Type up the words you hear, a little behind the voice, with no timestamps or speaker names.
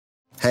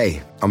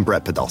Hey, I'm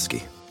Brett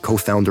Podolsky,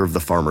 co-founder of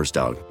The Farmer's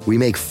Dog. We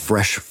make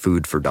fresh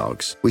food for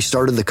dogs. We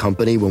started the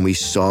company when we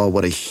saw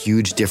what a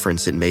huge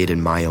difference it made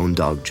in my own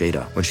dog,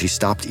 Jada, when she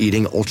stopped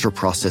eating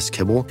ultra-processed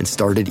kibble and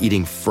started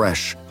eating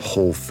fresh,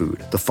 whole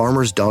food. The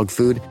Farmer's Dog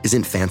food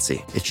isn't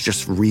fancy. It's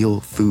just real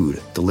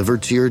food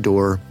delivered to your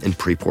door in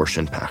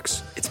pre-portioned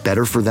packs. It's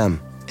better for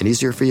them and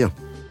easier for you.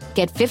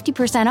 Get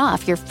 50%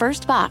 off your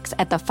first box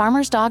at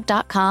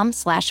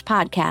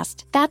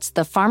thefarmersdog.com/podcast. That's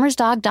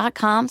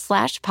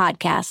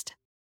thefarmersdog.com/podcast.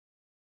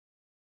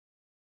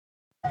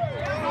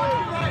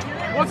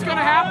 What's going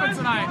to happen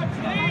tonight?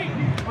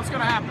 What's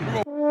going to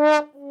happen?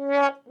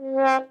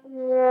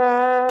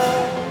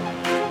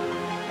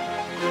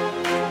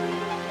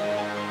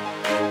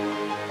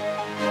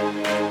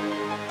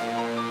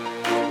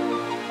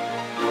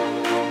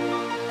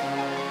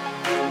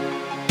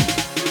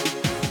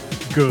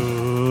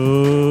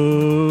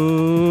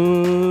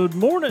 Good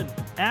morning,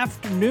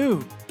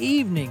 afternoon,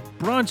 evening,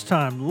 brunch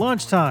time,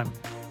 lunchtime.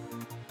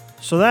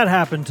 So that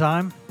happened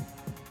time.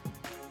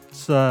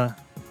 It's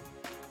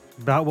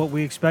about what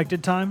we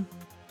expected time.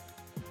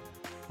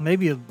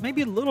 Maybe a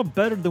little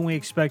better than we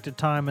expected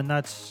time, and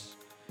that's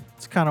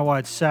kind of why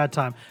it's sad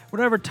time.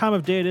 Whatever time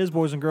of day it is,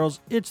 boys and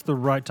girls, it's the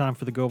right time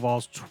for the Go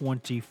Vols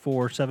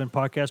 24/7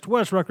 podcast.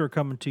 Wes Rucker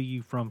coming to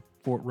you from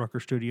Fort Rucker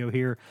Studio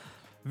here.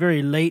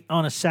 Very late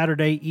on a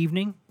Saturday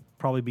evening.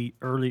 Probably be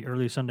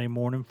early Sunday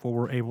morning before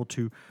we're able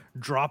to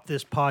drop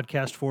this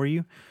podcast for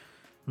you.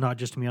 Not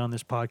just me on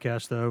this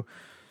podcast, though.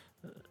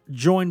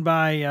 Joined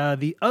by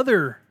the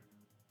other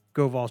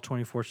Go Vols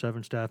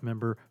 24/7 staff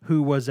member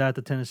who was at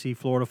the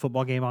Tennessee-Florida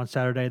football game on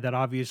Saturday. That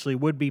obviously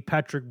would be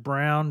Patrick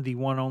Brown, the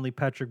one only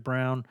Patrick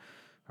Brown,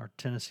 our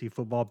Tennessee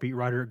football beat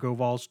writer at Go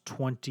Vols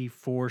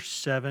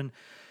 24/7.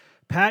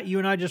 Pat, you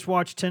and I just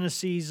watched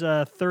Tennessee's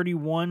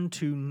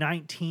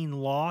 31-19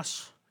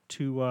 loss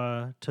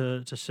to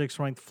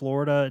 6th-ranked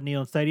Florida at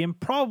Neyland Stadium.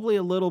 Probably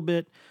a little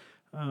bit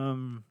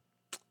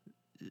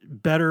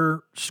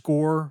better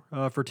score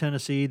for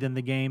Tennessee than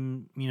the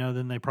game,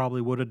 than they probably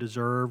would have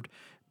deserved.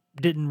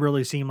 Didn't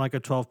really seem like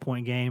a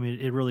 12-point game.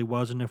 It really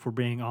wasn't, if we're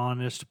being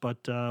honest.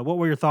 But what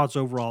were your thoughts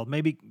overall?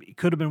 Maybe it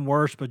could have been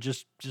worse, but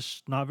just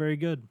not very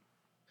good.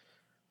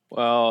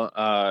 Well,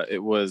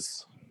 it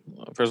was,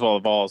 first of all,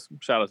 the Vols,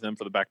 shout out to them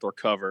for the backdoor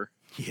cover.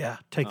 Yeah,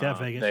 take that,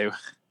 Vegas.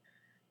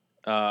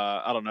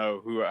 I don't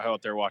know who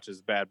out there watches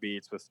Bad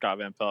Beats with Scott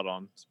Van Pelt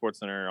on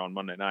SportsCenter on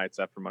Monday nights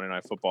after Monday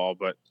Night Football.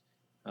 But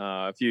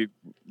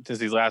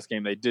Tennessee's last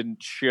game, they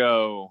didn't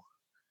show,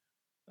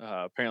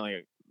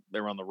 apparently they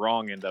were on the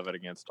wrong end of it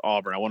against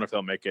Auburn. I wonder if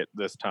they'll make it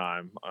this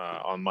time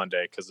on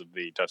Monday because of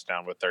the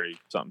touchdown with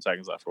 30-something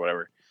seconds left or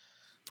whatever.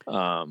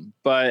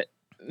 But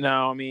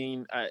no, I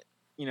mean, I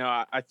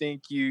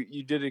think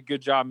you did a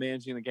good job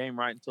managing the game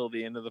right until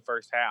the end of the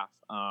first half.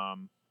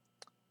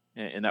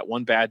 And that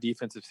one bad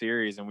defensive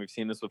series, and we've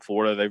seen this with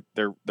Florida,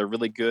 they're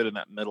really good in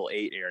that middle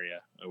 8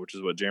 area, which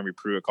is what Jeremy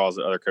Pruitt calls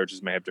it. Other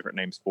coaches may have different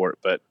names for it,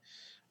 but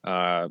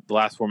the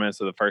last 4 minutes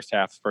of the first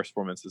half, first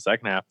 4 minutes of the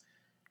second half,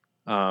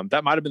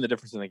 that might have been the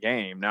difference in the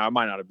game. Now, it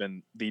might not have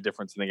been the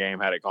difference in the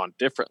game had it gone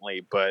differently,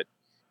 but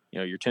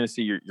you're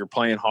Tennessee, you're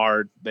playing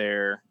hard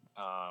there.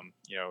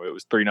 It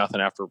was 3-0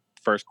 after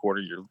first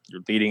quarter. You're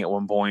leading at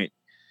one point.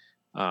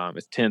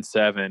 It's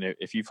 10-7.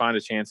 If you find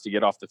a chance to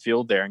get off the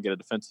field there and get a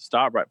defensive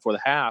stop right before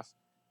the half,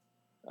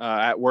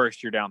 at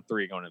worst, you're down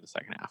 3 going into the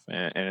second half.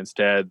 And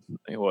instead,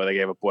 they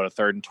gave up, a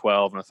 3rd and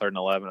 12 and a 3rd and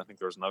 11. I think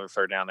there was another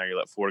third down there. You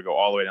let Florida go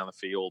all the way down the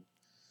field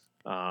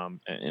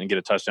and get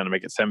a touchdown to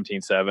make it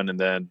 17-7. And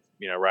then,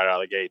 right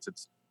out of the gates,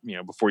 it's,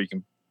 before you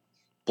can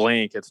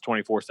blink, it's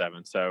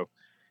 24-7. So,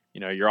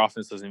 your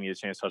offense doesn't even get a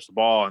chance to touch the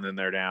ball, and then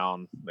they're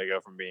down. They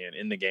go from being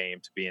in the game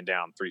to being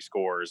down 3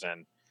 scores.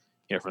 And,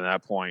 from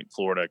that point,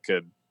 Florida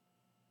could,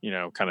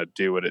 kind of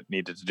do what it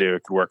needed to do.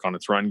 It could work on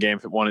its run game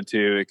if it wanted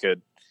to. It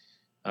could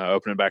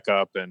open it back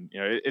up. And,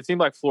 it seemed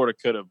like Florida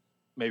could have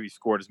maybe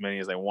scored as many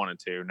as they wanted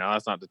to. Now,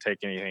 that's not to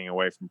take anything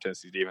away from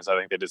Tennessee's defense. I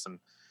think they did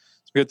some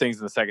good things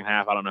in the second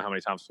half. I don't know how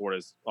many times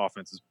Florida's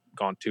offense has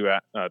gone 3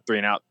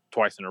 and out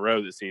twice in a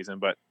row this season,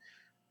 but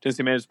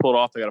Tennessee managed to pull it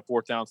off. They got a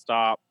 4th down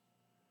stop.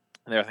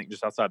 And they're, I think,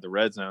 just outside the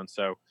red zone.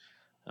 So,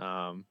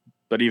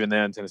 but even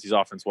then, Tennessee's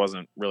offense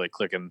wasn't really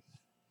clicking.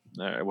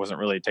 It wasn't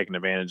really taking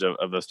advantage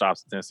of the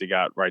stops that Tennessee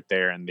got right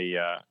there in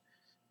the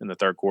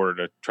third quarter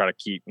to try to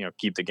keep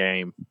the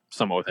game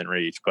somewhat within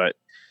reach. But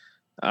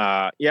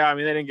they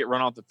didn't get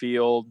run off the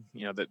field.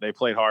 They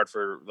played hard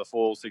for the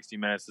full 60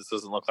 minutes. This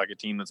doesn't look like a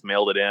team that's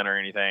mailed it in or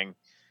anything,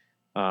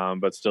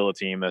 but still a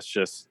team that's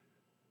just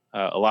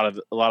a lot of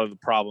the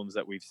problems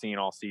that we've seen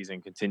all season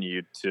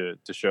continued to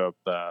show up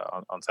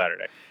on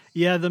Saturday.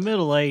 Yeah, the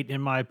middle 8,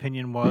 in my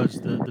opinion, was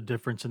the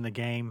difference in the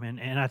game,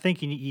 and I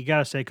think you got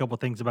to say a couple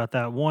of things about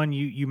that. One,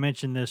 you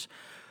mentioned this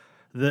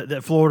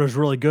that Florida's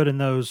really good in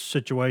those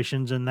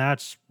situations, and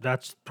that's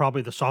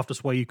probably the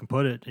softest way you can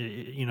put it,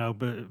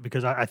 but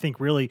because I think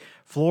really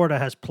Florida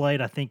has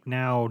played, I think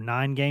now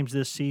 9 games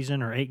this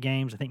season or 8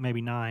 games, I think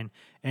maybe 9,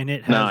 and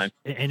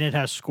it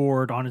has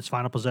scored on its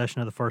final possession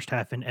of the first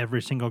half in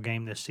every single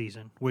game this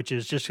season, which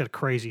is just a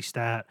crazy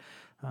stat.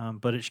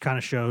 But it kind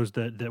of shows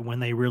that when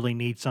they really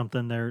need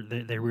something,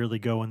 they really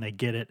go and they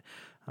get it.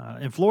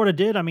 And Florida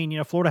did. I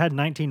mean, Florida had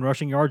 19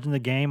 rushing yards in the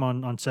game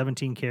on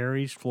 17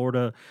 carries.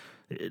 Florida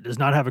does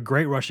not have a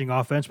great rushing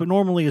offense, but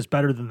normally is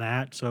better than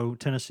that. So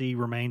Tennessee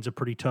remains a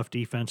pretty tough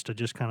defense to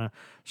just kind of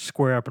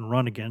square up and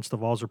run against. The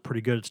Vols are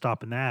pretty good at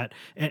stopping that.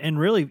 And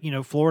really,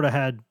 Florida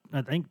had,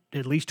 I think,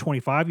 at least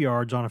 25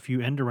 yards on a few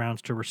end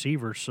arounds to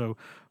receivers. So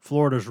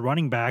Florida's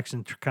running backs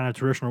and kind of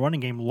traditional running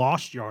game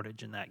lost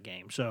yardage in that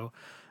game. So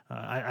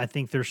I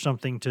think there's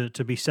something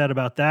to be said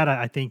about that.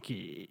 I think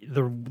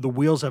the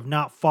wheels have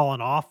not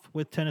fallen off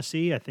with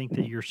Tennessee. I think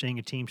that you're seeing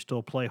a team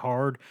still play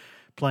hard,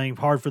 playing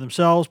hard for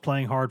themselves,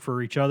 playing hard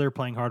for each other,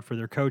 playing hard for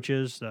their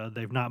coaches.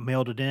 They've not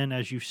mailed it in,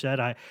 as you said.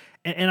 I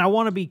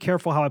want to be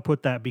careful how I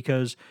put that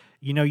because,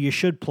 you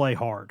should play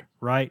hard,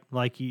 right?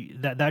 Like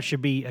that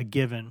should be a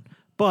given.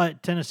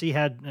 But Tennessee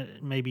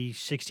had maybe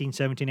 16,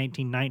 17,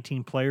 18,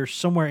 19 players,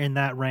 somewhere in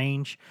that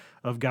range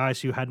of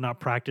guys who had not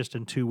practiced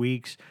in 2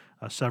 weeks.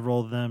 Several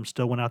of them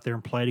still went out there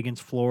and played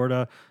against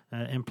Florida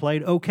and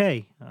played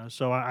okay.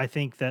 So I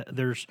think that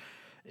there's,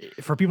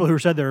 for people who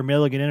said they're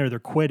mailing it in or they're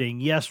quitting,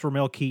 yes,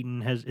 Ramel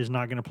Keaton is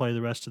not going to play the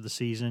rest of the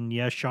season.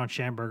 Yes, Sean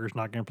Schamberger's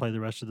not going to play the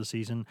rest of the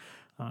season.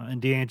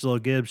 And D'Angelo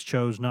Gibbs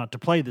chose not to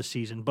play this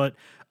season. But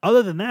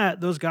other than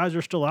that, those guys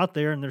are still out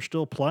there and they're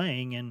still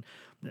playing, and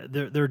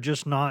they're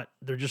just not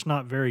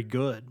very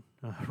good.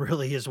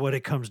 Really, is what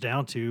it comes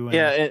down to.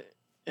 And,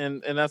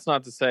 And that's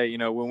not to say,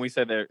 when we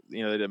say they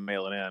didn't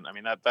mail it in, I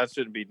mean, that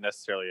shouldn't be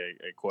necessarily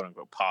a quote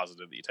unquote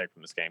positive that you take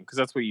from this game, because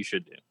that's what you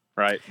should do,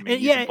 right? I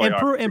mean,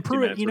 and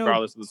Pruitt,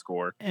 regardless of the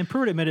score. And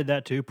Pruitt admitted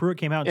that too. Pruitt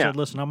came out and said,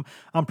 "Listen,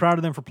 I'm proud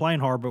of them for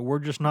playing hard, but we're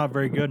just not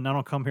very good, and I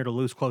don't come here to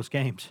lose close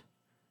games."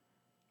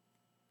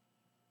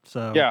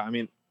 So I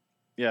mean,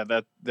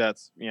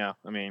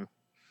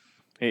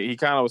 he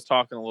kind of was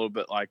talking a little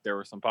bit like there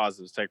were some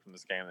positives to take from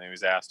this game. And he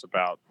was asked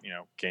about,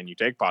 can you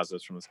take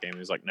positives from this game? And he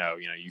was like, no,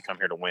 you come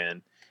here to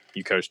win.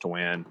 You coach to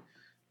win.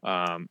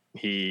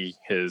 He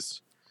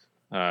has,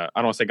 I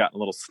don't want to say gotten a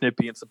little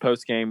snippy in some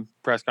post-game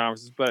press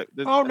conferences, but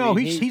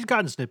he's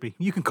gotten snippy.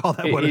 You can call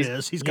that what it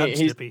is. He's gotten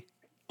snippy.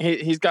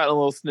 He's gotten a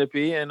little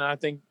snippy, and I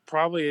think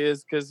probably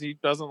is because he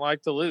doesn't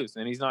like to lose,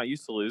 and he's not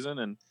used to losing.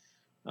 And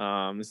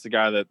this is a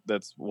guy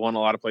that's won a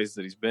lot of places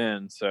that he's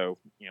been. So,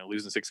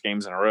 losing 6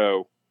 games in a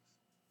row,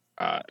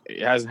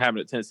 it hasn't happened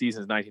at Tennessee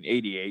since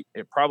 1988.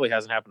 It probably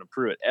hasn't happened to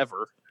Pruitt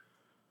ever.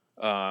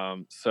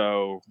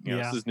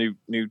 This is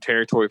new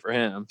territory for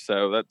him.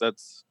 So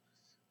that's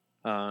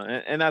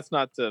and that's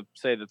not to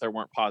say that there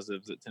weren't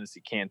positives that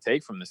Tennessee can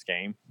take from this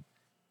game,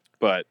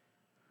 but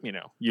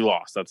you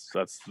lost. That's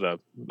the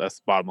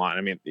bottom line.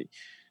 I mean,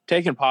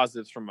 taking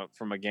positives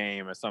from a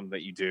game is something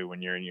that you do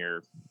when you're in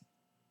your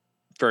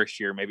first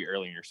year, maybe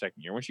early in your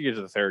second year. Once you get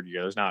to the third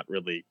year, there's not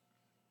really.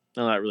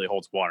 None of that really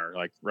holds water,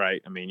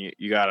 right? I mean,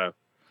 you gotta.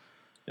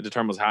 It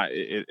determines how.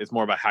 It's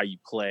more about how you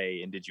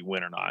play and did you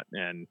win or not.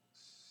 And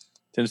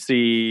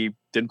Tennessee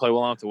didn't play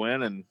well enough to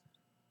win, and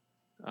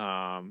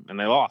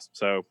they lost.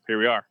 So here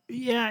we are.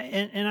 Yeah,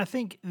 and I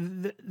think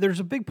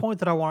there's a big point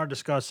that I want to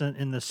discuss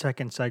in the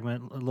second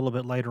segment a little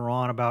bit later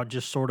on about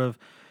just sort of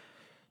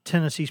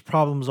Tennessee's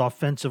problems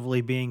offensively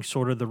being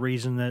sort of the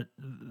reason that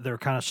they're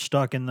kind of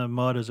stuck in the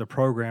mud as a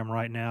program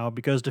right now,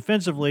 because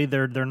defensively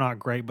they're not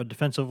great, but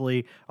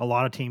defensively a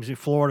lot of teams,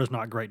 Florida's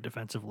not great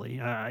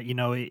defensively.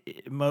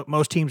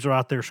 Most teams are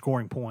out there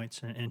scoring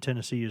points, and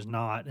Tennessee is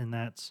not, and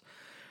that's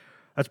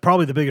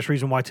probably the biggest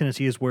reason why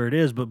Tennessee is where it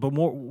is. But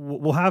more,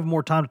 we'll have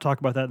more time to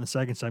talk about that in the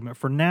second segment.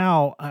 For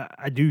now,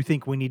 I do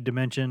think we need to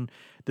mention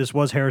this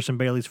was Harrison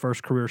Bailey's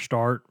first career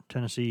start.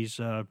 Tennessee's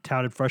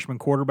touted freshman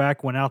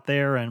quarterback went out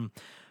there, and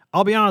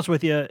I'll be honest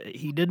with you,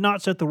 he did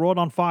not set the world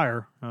on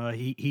fire.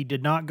 He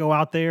did not go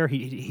out there.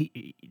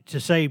 He to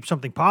say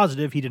something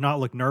positive, he did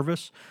not look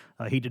nervous.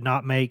 He did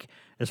not make,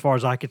 as far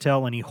as I could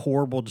tell, any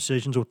horrible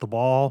decisions with the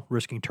ball,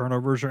 risking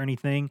turnovers or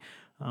anything.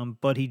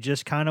 But he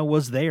just kind of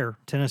was there.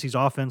 Tennessee's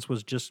offense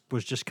was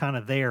just kind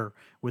of there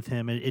with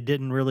him. It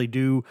didn't really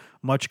do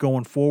much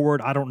going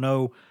forward. I don't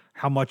know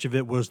how much of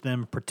it was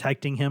them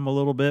protecting him a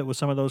little bit with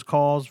some of those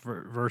calls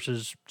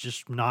versus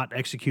just not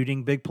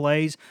executing big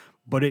plays.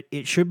 But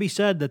it should be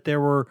said that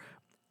there were,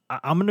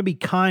 I'm going to be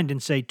kind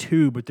and say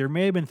 2, but there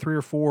may have been 3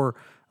 or 4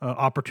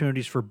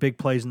 opportunities for big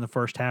plays in the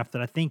first half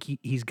that I think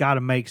he's got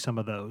to make some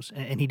of those.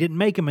 And he didn't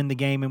make them in the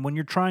game. And when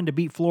you're trying to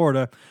beat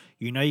Florida,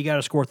 you got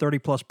to score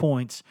 30-plus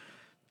points.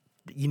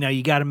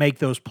 You got to make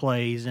those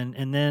plays.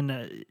 And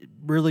then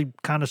really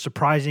kind of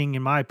surprising,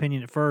 in my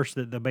opinion, at first,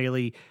 that the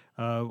Bailey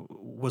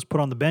was put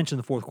on the bench in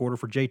the fourth quarter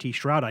for J.T.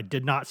 Stroud. I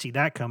did not see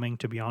that coming,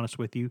 to be honest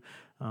with you.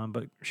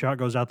 But Stroud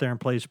goes out there and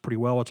plays pretty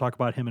well. We'll talk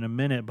about him in a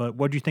minute. But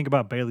what do you think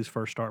about Bailey's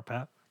first start,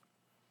 Pat?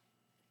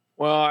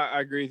 Well, I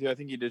agree with you. I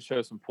think he did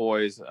show some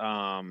poise.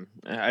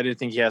 I did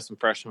think he had some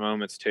freshman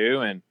moments too.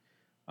 And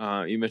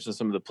you mentioned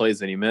some of the plays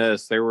that he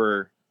missed. There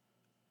were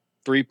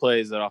 3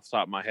 plays that off the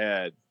top of my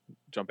head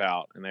jump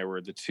out, and they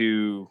were the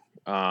 2,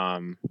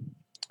 I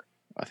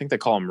think they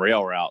call them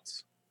rail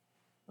routes.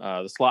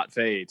 the slot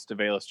fades to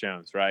Velus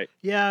Jones, right?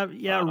 Yeah, that's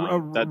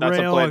a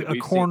rail, play that a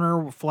we've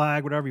corner,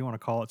 flag, whatever you want to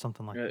call it,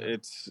 something like that.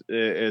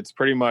 It's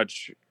pretty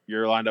much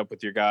you're lined up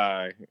with your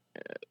guy,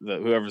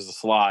 whoever's the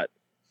slot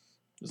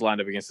is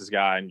lined up against this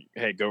guy, and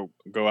hey, go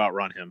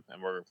outrun him,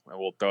 and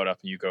we'll throw it up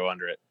and you go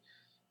under it.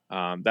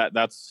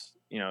 That's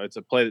it's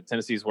a play that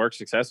Tennessee's worked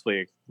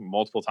successfully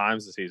multiple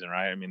times this season,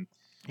 right? I mean,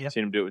 I've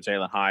seen him do it with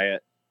Jalen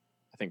Hyatt.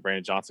 I think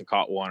Brandon Johnson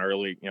caught one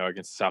early,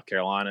 against South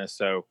Carolina.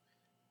 So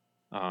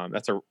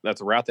that's a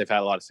route they've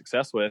had a lot of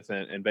success with,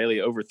 and Bailey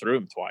overthrew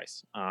him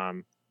twice.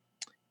 I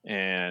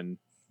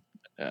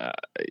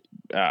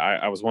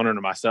was wondering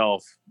to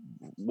myself,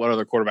 what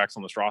other quarterbacks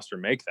on this roster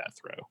make that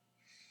throw?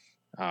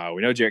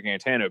 We know Jarrett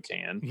Garantano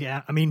can.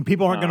 Yeah, I mean,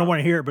 people aren't going to want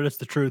to hear it, but it's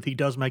the truth. He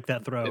does make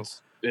that throw.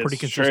 It's pretty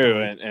consistently.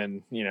 True,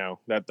 and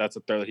that's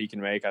a throw that he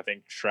can make. I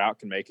think Stroud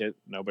can make it.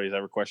 Nobody's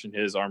ever questioned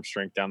his arm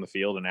strength down the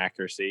field and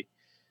accuracy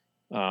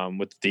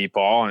with the deep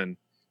ball, and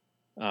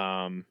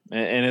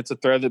it's a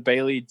throw that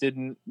Bailey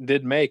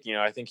did make.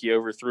 I think he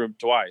overthrew him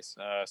twice.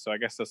 So I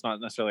guess that's not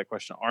necessarily a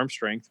question of arm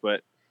strength,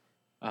 but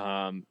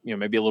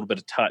maybe a little bit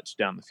of touch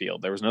down the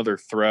field. There was another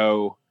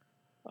throw.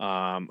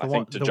 I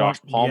think to Josh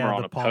Palmer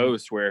on a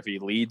post where if he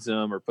leads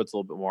him or puts a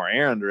little bit more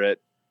air under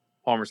it,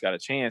 Palmer's got a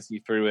chance. He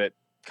threw it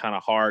kind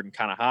of hard and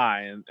kind of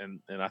high, and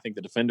I think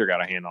the defender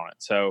got a hand on it.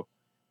 So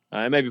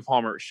maybe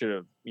Palmer should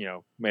have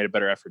made a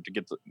better effort to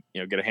get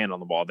a hand on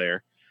the ball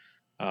there,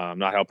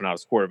 not helping out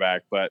his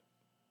quarterback. But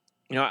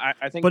I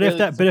think. But if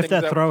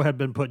that throw had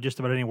been put just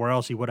about anywhere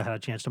else, he would have had a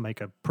chance to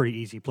make a pretty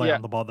easy play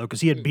on the ball, though,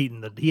 because he had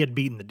beaten the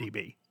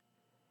DB.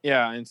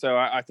 Yeah, and so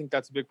I think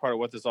that's a big part of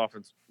what this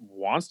offense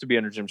wants to be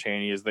under Jim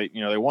Chaney is they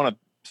want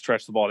to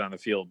stretch the ball down the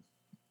field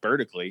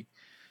vertically.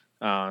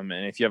 And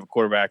if you have a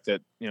quarterback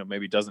that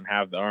maybe doesn't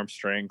have the arm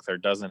strength or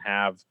doesn't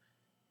have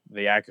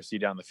the accuracy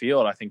down the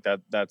field, I think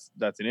that's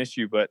an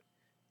issue. But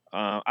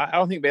I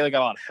don't think Bailey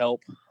got a lot of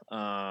help.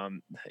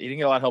 He didn't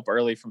get a lot of help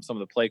early from some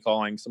of the play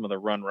calling, some of the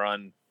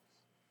run.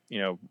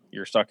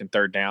 You're stuck in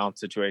third down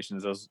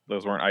situations. Those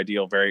weren't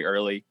ideal very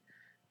early.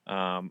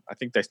 I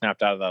think they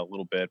snapped out of that a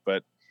little bit,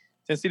 but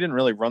Tennessee didn't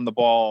really run the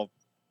ball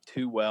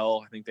too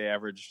well. I think they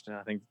averaged.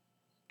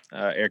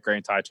 Eric Gray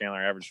and Ty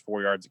Chandler averaged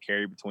 4 yards a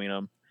carry between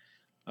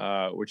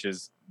them, which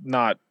is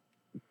not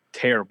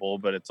terrible,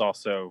 but it's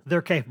also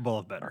they're capable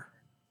of better.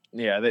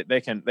 Yeah,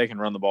 they can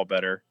run the ball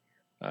better.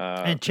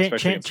 And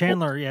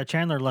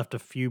Chandler left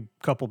a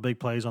couple big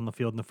plays on the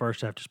field in the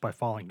first half just by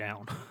falling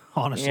down.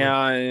 Honestly,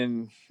 yeah,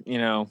 and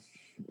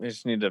they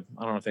just need to.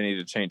 I don't know if they need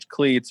to change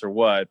cleats or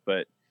what,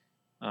 but.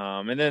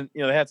 And then,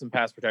 they had some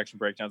pass protection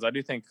breakdowns. I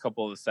do think a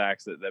couple of the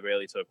sacks that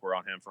Bailey took were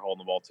on him for holding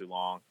the ball too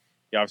long.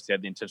 He obviously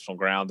had the intentional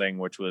grounding,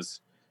 which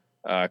was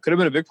could have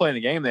been a big play in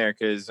the game there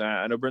because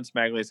I know Brent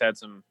Smagley's had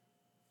some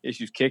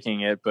issues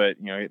kicking it, but,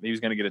 he was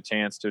going to get a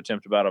chance to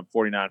attempt about a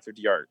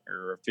 50-yard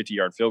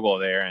field goal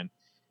there. And,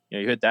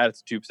 you hit that,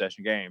 it's a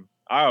 2-possession game.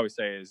 I always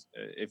say is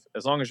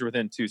as long as you're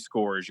within 2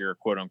 scores, you're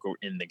quote unquote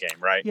in the game,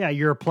 right? Yeah,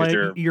 you're a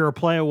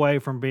play away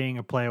from being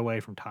a play away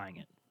from tying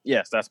it.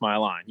 Yes, that's my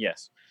line.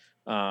 Yes.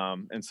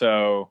 And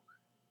so,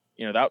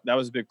 that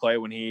was a big play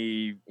when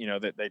he,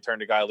 that they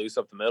turned a guy loose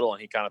up the middle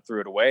and he kind of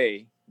threw it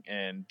away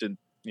and didn't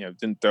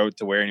throw it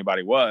to where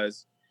anybody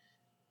was.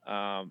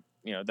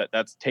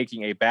 That's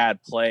taking a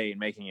bad play and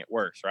making it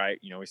worse, right?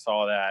 We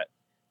saw that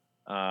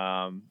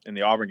in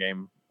the Auburn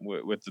game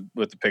with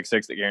the pick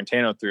six that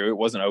Garantano threw. It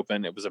wasn't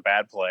open. It was a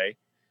bad play.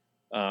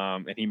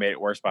 And he made it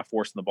worse by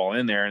forcing the ball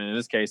in there. And in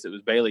this case, it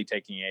was Bailey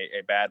taking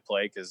a bad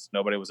play because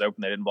nobody was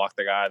open. They didn't block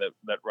the guy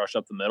that rushed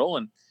up the middle.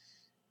 And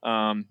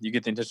you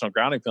get the intentional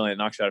grounding penalty that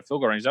knocks you out of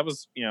field goal range. That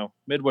was,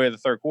 midway of the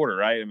third quarter,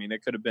 right? I mean,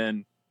 it could have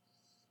been,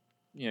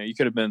 you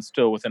could have been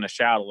still within a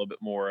shout a little bit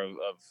more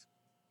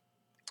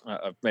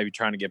of maybe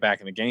trying to get back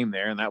in the game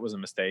there, and that was a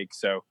mistake.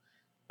 So,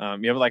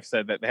 like I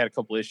said, that they had a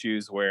couple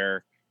issues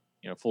where,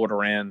 Florida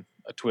ran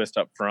a twist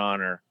up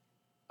front or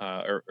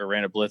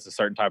ran a blitz a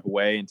certain type of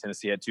way, and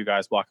Tennessee had 2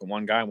 guys blocking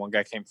one guy, and one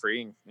guy came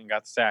free and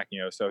got the sack.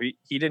 So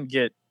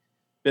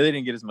Billy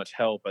didn't get as much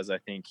help as I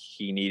think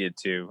he needed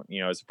to,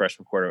 as a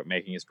freshman quarterback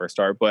making his first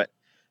start. But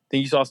I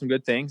think you saw some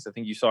good things. I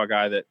think you saw a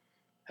guy that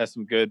has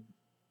some good,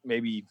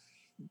 maybe.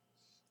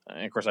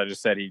 And of course, I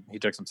just said he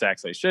took some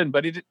sacks that he shouldn't,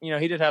 but he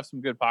did have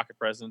some good pocket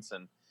presence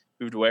and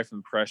moved away from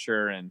the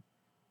pressure and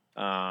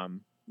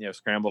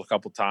scrambled a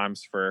couple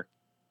times for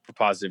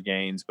positive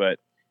gains. But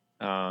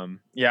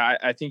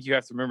I think you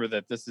have to remember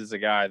that this is a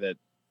guy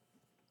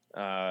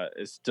that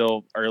is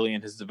still early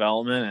in his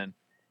development,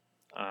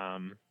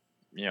 and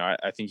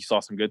I think you saw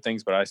some good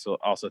things, but I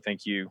also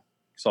think you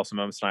saw some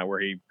moments tonight where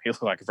he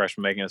looked like a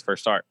freshman making his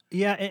first start.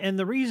 Yeah, and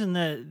the reason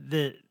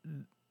that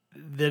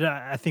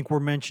I think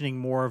we're mentioning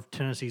more of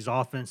Tennessee's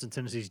offense and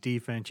Tennessee's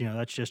defense,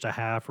 that's just a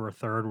half or a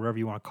third, whatever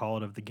you want to call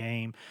it, of the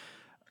game.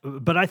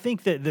 But I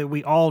think that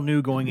we all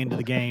knew going into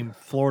the game,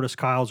 Florida's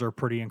Kyles are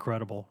pretty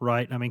incredible,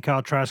 right? I mean,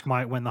 Kyle Trask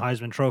might win the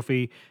Heisman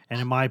Trophy,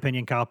 and in my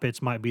opinion, Kyle Pitts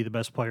might be the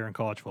best player in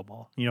college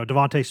football.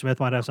 Devontae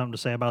Smith might have something to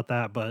say about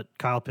that, but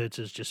Kyle Pitts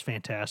is just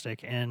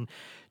fantastic. And,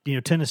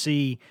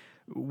 Tennessee,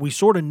 we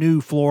sort of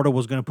knew Florida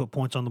was going to put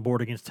points on the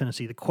board against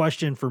Tennessee. The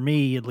question for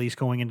me, at least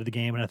going into the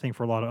game, and I think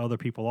for a lot of other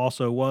people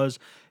also, was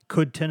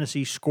could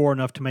Tennessee score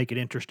enough to make it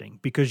interesting?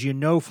 Because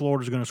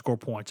Florida's going to score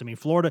points. I mean, if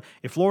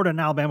Florida and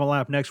Alabama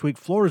line up next week,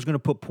 Florida's going to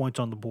put points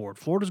on the board.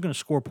 Florida's going to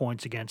score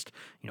points against,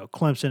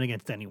 Clemson,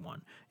 against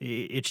anyone.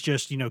 It's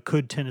just,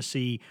 could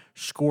Tennessee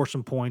score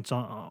some points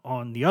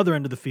on the other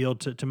end of the field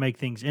to make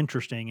things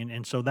interesting?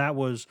 And so that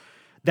was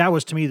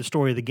to me the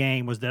story of the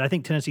game, was that I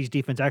think Tennessee's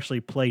defense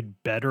actually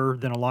played better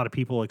than a lot of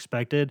people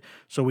expected.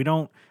 So I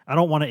don't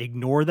want to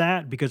ignore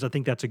that, because I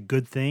think that's a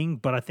good thing,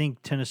 but I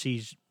think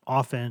Tennessee's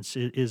offense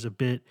is a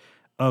bit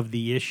of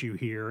the issue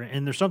here.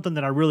 And there's something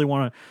that I really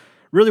want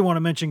to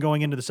mention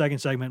going into the second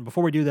segment.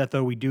 Before we do that,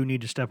 though, we do need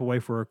to step away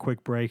for a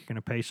quick break. We're going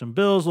to pay some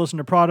bills, listen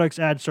to products,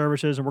 add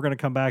services, and we're going to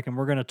come back and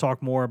we're going to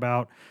talk more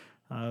about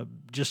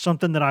just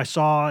something that I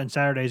saw in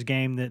Saturday's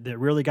game that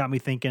really got me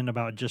thinking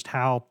about just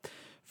how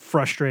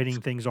frustrating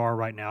things are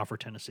right now for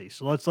Tennessee.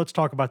 So let's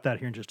talk about that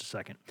here in just a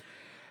second.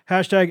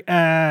 Hashtag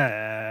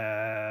ad.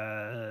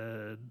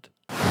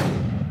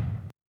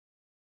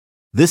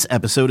 This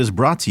episode is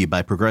brought to you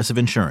by Progressive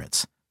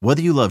Insurance.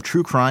 Whether you love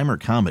true crime or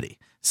comedy,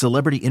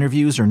 celebrity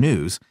interviews or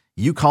news,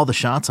 you call the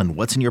shots on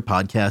what's in your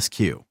podcast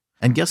queue.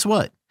 And guess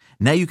what?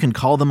 Now you can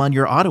call them on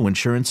your auto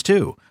insurance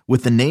too,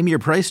 with the Name Your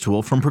Price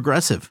tool from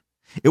Progressive.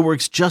 It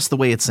works just the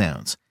way it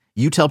sounds.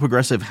 You tell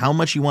Progressive how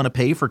much you want to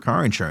pay for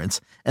car insurance,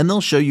 and they'll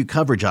show you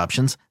coverage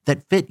options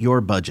that fit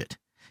your budget.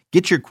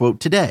 Get your quote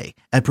today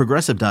at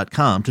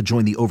Progressive.com to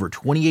join the over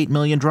 28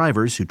 million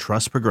drivers who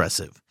trust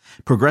Progressive.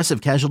 Progressive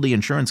Casualty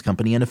Insurance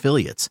Company and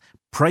Affiliates.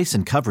 Price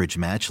and coverage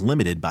match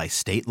limited by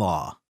state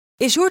law.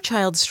 Is your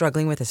child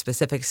struggling with a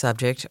specific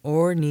subject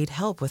or need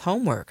help with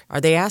homework?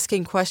 Are they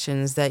asking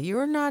questions that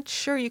you're not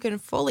sure you can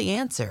fully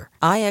answer?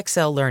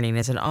 IXL Learning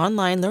is an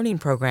online learning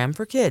program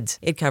for kids.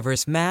 It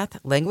covers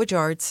math, language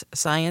arts,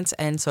 science,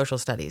 and social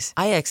studies.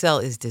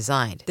 IXL is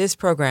designed. This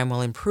program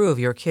will improve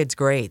your kids'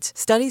 grades.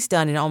 Studies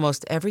done in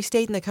almost every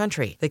state in the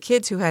country. The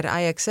kids who had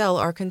IXL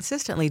are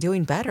consistently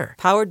doing better.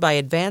 Powered by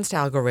advanced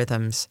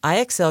algorithms,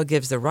 IXL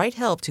gives the right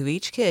help to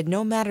each kid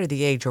no matter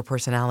the age or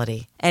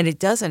personality. And it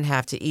doesn't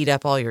have to eat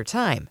up all your time.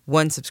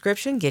 One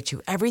subscription gets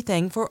you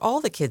everything for all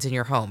the kids in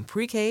your home,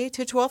 pre-K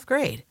to 12th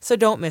grade. So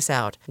don't miss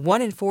out.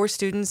 1 in 4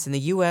 students in the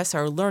U.S.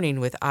 are learning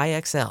with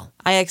IXL.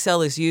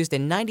 IXL is used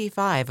in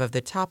 95 of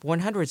the top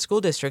 100 school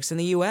districts in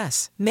the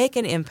U.S. Make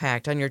an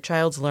impact on your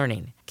child's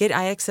learning. Get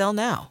IXL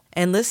now.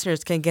 And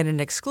listeners can get an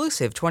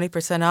exclusive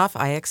 20% off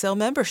IXL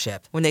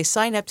membership when they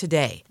sign up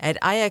today at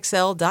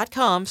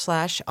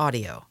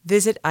IXL.com/audio.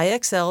 Visit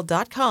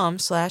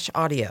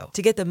IXL.com/audio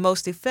to get the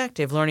most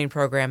effective learning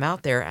program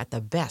out there at the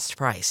best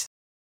price.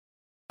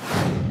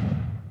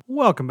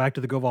 Welcome back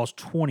to the GoVols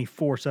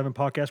 24/7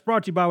 podcast,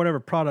 brought to you by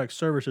whatever products,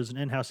 services, and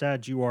in-house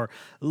ads you are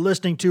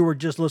listening to or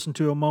just listened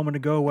to a moment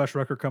ago. Wes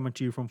Rucker coming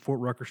to you from Fort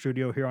Rucker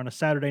Studio here on a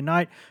Saturday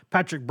night.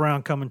 Patrick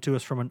Brown coming to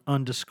us from an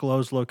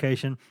undisclosed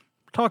location.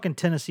 Talking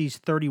Tennessee's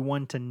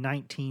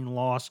 31-19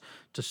 loss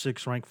to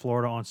 6th-ranked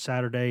Florida on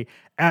Saturday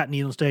at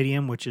Neyland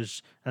Stadium, which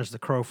is, as the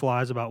crow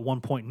flies, about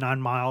 1.9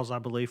 miles, I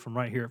believe, from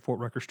right here at Fort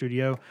Rucker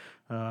Studio.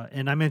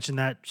 And I mentioned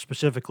that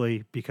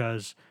specifically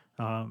because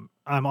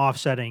I'm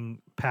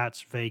offsetting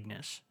Pat's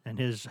vagueness and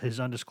his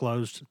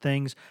undisclosed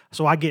things.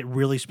 So I get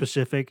really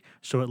specific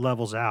so it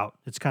levels out.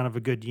 It's kind of a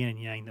good yin and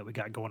yang that we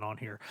got going on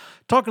here.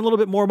 Talking a little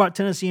bit more about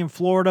Tennessee and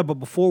Florida, but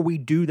before we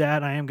do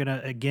that, I am going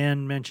to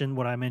again mention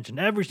what I mentioned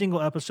every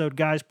single episode.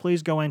 Guys,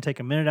 please go in, take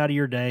a minute out of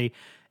your day,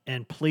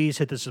 and please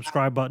hit the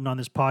subscribe button on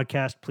this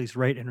podcast. Please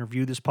rate and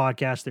review this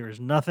podcast. There is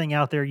nothing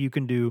out there you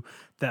can do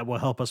that will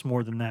help us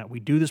more than that.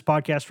 We do this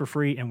podcast for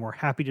free, and we're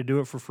happy to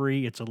do it for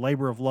free. It's a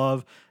labor of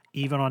love,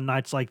 even on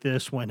nights like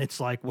this when it's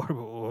like, what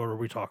are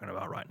we talking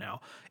about right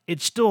now?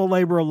 It's still a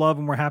labor of love,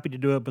 and we're happy to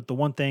do it. But the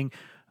one thing,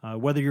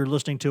 whether you're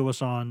listening to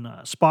us on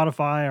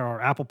Spotify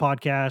or Apple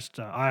Podcast,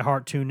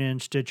 iHeart,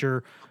 TuneIn,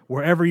 Stitcher,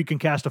 wherever you can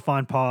cast a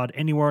fine pod,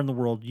 anywhere in the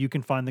world, you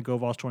can find the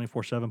GoVols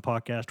 24/7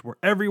 podcast. We're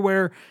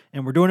everywhere,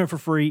 and we're doing it for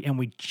free, and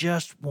we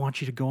just want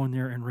you to go in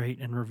there and rate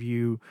and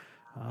review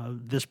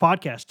this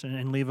podcast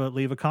and leave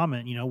a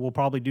comment. You know, we'll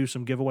probably do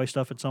some giveaway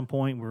stuff at some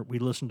point where we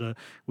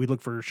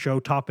look for show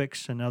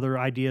topics and other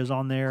ideas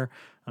on there.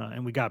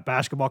 And we got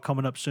basketball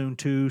coming up soon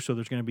too. So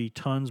there's going to be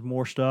tons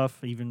more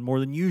stuff, even more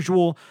than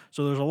usual.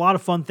 So there's a lot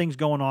of fun things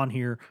going on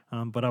here.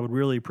 But I would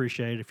really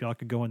appreciate it if y'all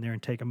could go in there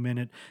and take a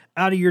minute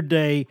out of your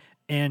day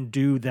and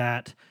do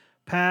that.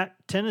 Pat,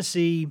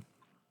 Tennessee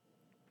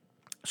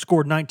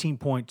scored 19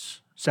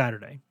 points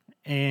Saturday.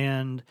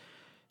 And,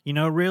 you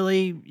know,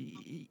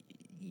 really,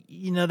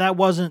 that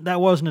wasn't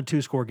a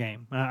 2-score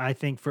game. I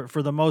think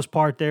for the most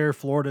part there,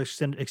 Florida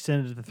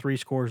extended to 3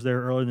 scores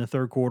there early in the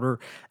third quarter.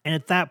 And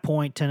at that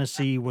point,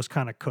 Tennessee was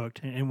kind of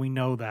cooked, and we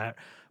know that.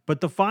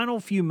 But the final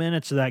few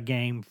minutes of that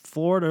game,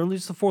 Florida, or at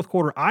least the fourth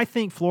quarter, I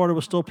think Florida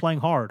was still playing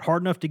hard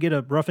enough to get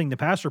a roughing the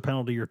passer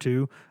penalty or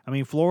two. I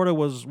mean, Florida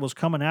was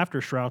coming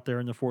after Stroud there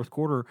in the fourth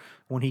quarter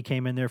when he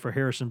came in there for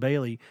Harrison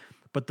Bailey.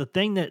 But the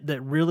thing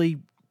that really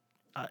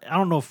I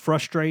don't know if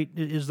frustrate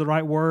is the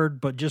right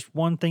word, but just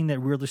one thing that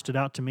really stood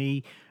out to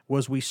me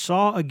was we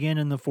saw again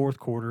in the fourth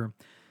quarter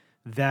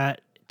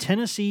that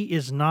Tennessee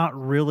is not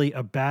really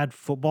a bad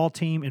football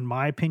team, in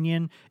my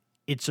opinion.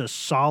 It's a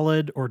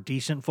solid or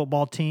decent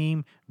football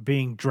team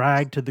being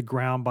dragged to the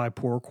ground by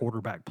poor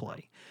quarterback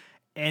play.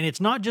 And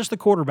it's not just the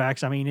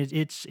quarterbacks. I mean,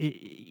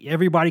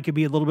 everybody could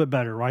be a little bit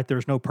better, right?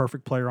 There's no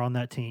perfect player on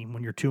that team.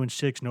 When you're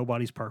 2-6,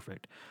 nobody's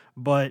perfect.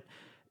 But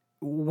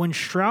when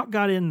Stroud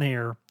got in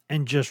there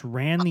and just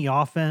ran the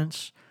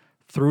offense,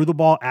 threw the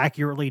ball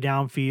accurately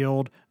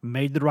downfield,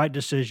 made the right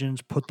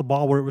decisions, put the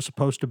ball where it was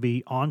supposed to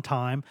be on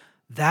time,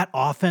 that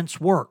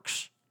offense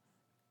works.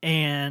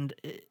 And,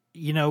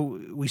 you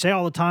know, we say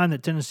all the time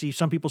that Tennessee,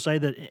 some people say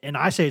that, and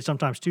I say it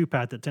sometimes too,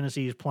 Pat, that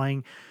Tennessee is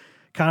playing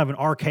kind of an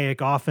archaic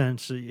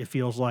offense, it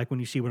feels like, when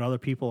you see what other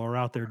people are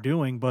out there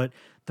doing. But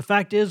the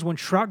fact is, when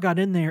Stroud got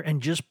in there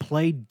and just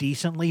played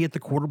decently at the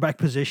quarterback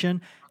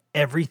position,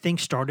 everything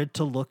started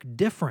to look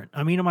different.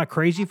 I mean, am I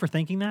crazy for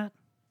thinking that?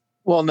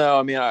 Well, no.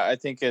 I mean, I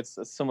think it's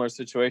a similar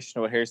situation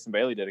to what Harrison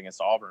Bailey did against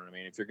Auburn. I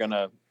mean, if you're going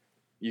to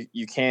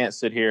you can't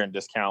sit here and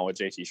discount what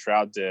JT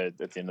Stroud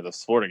did at the end of the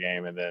Florida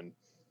game and then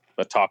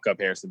talk up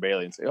Harrison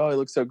Bailey and say, oh, he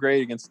looks so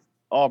great against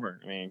Auburn.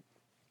 I mean,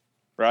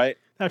 right?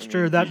 That's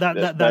true. That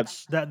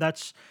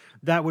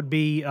would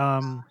be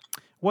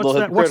what's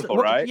that?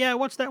 Right? Yeah,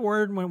 what's that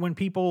word when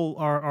people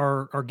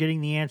are getting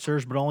the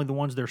answers, but only the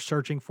ones they're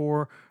searching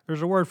for?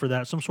 There's a word for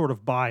that. Some sort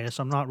of bias.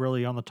 I'm not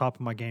really on the top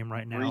of my game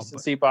right now.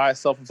 Recency bias,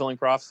 self-fulfilling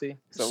prophecy.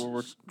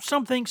 So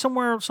something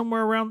somewhere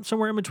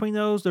in between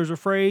those. There's a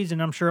phrase,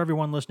 and I'm sure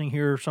everyone listening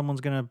here,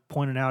 someone's going to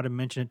point it out and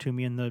mention it to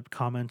me in the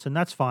comments, and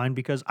that's fine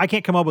because I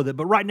can't come up with it.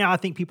 But right now, I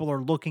think people are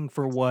looking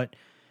for what.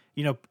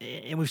 You know,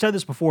 and we've said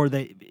this before,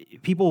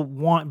 people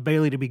want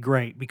Bailey to be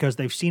great because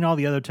they've seen all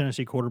the other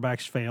Tennessee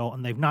quarterbacks fail,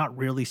 and they've not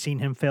really seen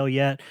him fail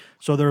yet.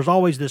 So there's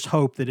always this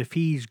hope that if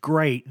he's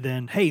great,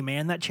 then, hey,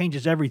 man, that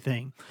changes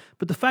everything.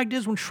 But the fact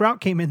is, when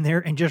Stroud came in there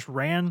and just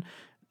ran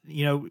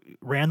the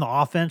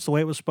offense the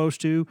way it was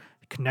supposed to,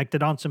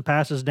 connected on some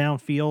passes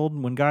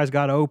downfield when guys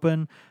got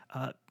open,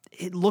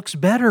 it looks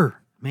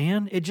better,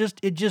 man. It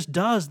just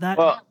does that.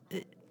 Well,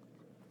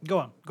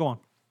 go on.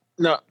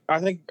 No, I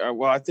think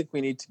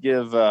we need to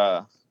give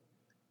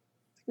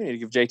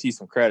JT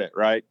some credit,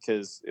 right?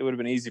 Because it would have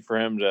been easy for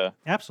him to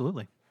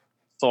absolutely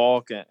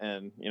sulk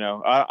and you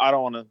know, I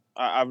don't want to.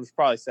 I would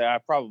probably say I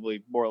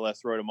probably more or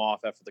less wrote him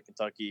off after the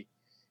Kentucky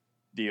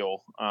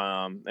deal,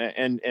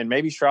 and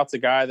maybe Stroud's a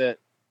guy that,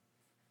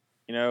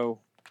 you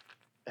know,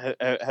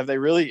 have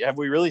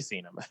we really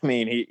seen him? I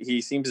mean, he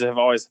seems to have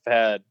always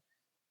had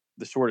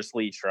the shortest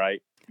leash,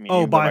 right? I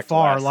mean, by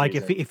far. Like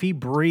if he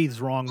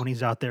breathes wrong when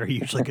he's out there, he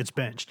usually gets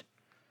benched.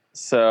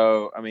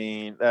 So I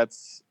mean,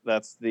 that's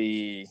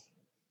the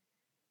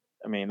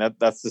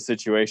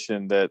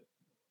situation that,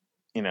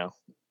 you know,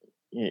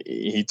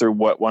 he threw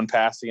one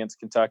pass against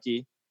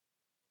Kentucky,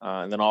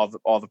 and then all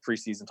the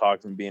preseason talk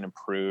of him being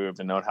improved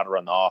and knowing how to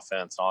run the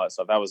offense and all that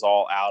stuff. That was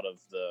all out of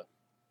the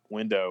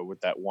window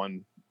with that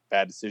one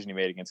bad decision he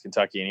made against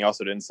Kentucky, and he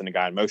also didn't send a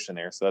guy in motion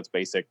there. So that's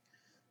basic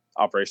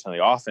operation of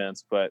the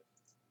offense, but.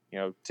 You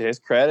know, to his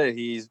credit,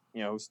 he's,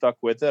 you know, stuck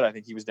with it. I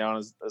think he was down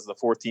as the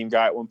fourth team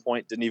guy at one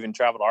point, didn't even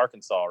travel to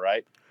Arkansas,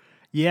 right?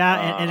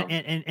 Yeah,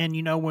 and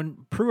you know,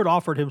 when Pruitt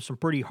offered him some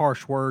pretty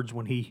harsh words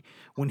when he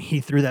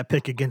threw that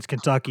pick against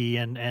Kentucky,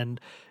 and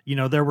you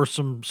know, there were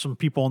some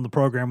people in the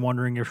program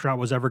wondering if Stroud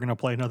was ever going to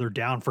play another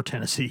down for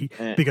Tennessee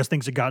because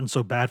things had gotten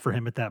so bad for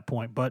him at that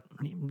point. But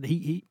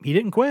he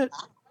didn't quit.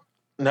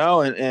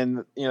 No,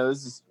 and you know,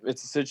 it's a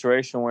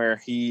situation where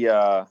he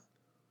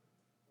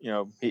you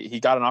know,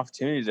 he got an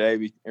opportunity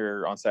today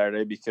or on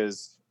Saturday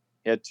because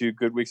he had 2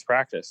 good weeks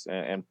practice,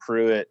 and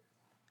Pruitt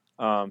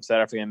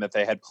said after the game that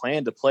they had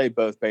planned to play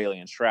both Bailey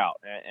and Stroud.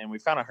 And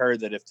we've kind of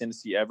heard that if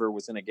Tennessee ever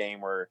was in a game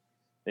where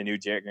they knew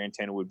Jarrett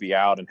Guarantano would be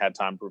out and had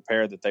time to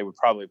prepare, that they would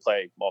probably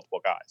play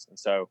multiple guys. And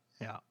so,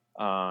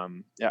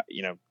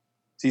 you know,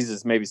 it's easy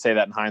to maybe say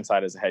that in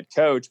hindsight as a head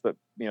coach, but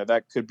you know,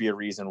 that could be a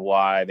reason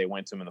why they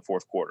went to him in the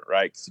fourth quarter,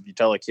 right? Because if you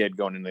tell a kid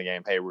going into the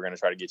game, hey, we're going to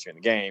try to get you in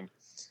the game.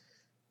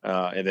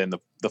 And then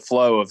the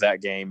flow of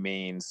that game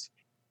means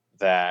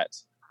that,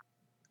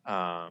 you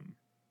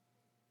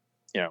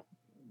know,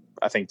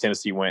 I think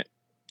Tennessee went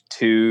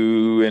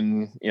 2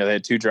 and, you know, they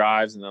had 2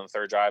 drives, and then the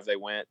third drive they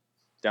went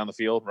down the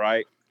field,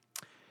 right?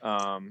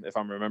 If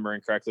I'm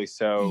remembering correctly.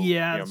 So,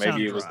 yeah, you know,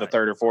 maybe it was the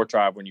third or fourth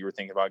drive when you were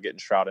thinking about getting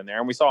Stroud in there.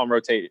 And we saw him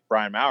rotate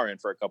Brian Maurer in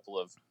for a couple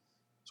of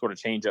sort of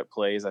change-up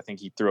plays. I think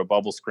he threw a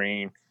bubble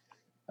screen.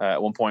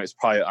 At one point, it was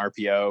probably an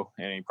RPO,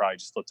 and he probably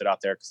just flipped it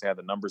out there because they had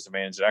the numbers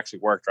advantage. It actually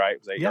worked, right?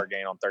 It was 8-yard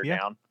gain on third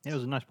down. It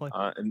was a nice play.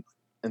 And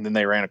then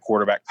they ran a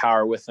quarterback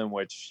power with him,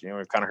 which, you know,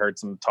 we've kind of heard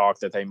some talk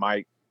that they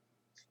might,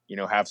 you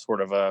know, have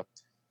sort of a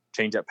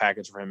change-up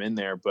package for him in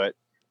there. But,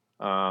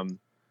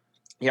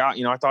 yeah,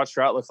 you know, I thought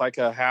Stroud looked like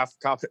a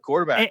half-competent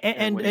quarterback.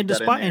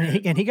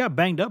 And he got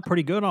banged up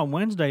pretty good on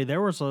Wednesday.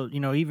 There was a, you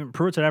know, even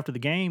Pruitt said after the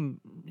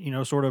game, you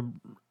know, sort of,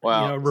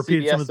 well, you know,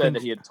 repeated CBS some of the said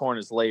things. that he had torn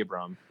his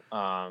labrum.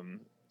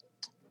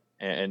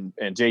 And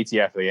JT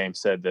after the game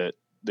said that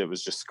that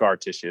was just scar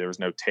tissue. There was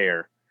no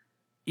tear.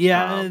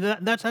 Yeah,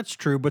 that's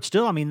true. But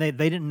still, I mean, they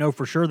didn't know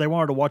for sure. They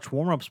wanted to watch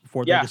warm-ups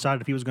before they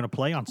decided if he was going to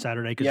play on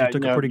Saturday because he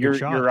took a pretty good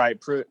shot. You're right.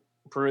 Pruitt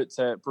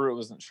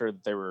wasn't sure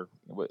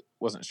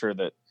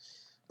that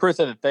Pruitt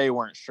said that they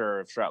weren't sure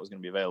if Stroud was going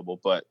to be available.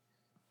 But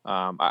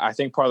I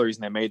think part of the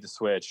reason they made the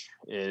switch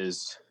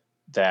is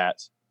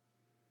that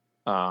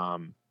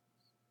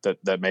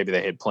that maybe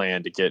they had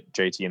planned to get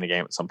JT in the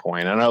game at some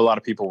point. I know a lot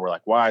of people were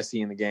like, "Why is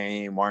he in the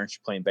game? Why aren't you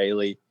playing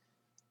Bailey?"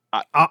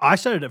 I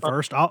said it at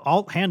first.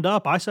 I'll hand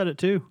up. I said it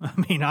too. I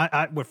mean, I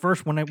at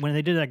first when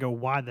they did that, I go,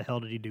 why the hell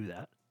did he do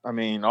that? I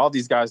mean, all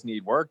these guys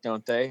need work,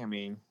 don't they? I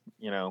mean,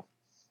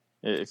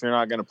 if you're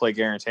not going to play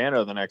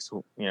Garantano the next,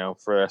 for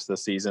the rest of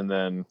the season,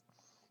 then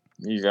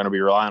you're going to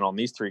be relying on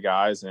these three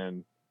guys,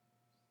 and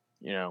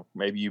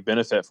maybe you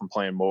benefit from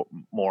playing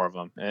more of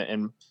them.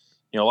 And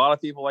a lot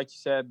of people, like you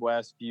said,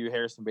 Wes, view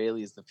Harrison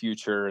Bailey as the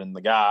future and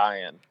the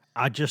guy. And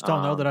I just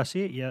don't know that I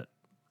see it yet.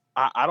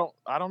 I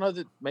don't know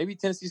that maybe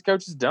Tennessee's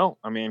coaches don't.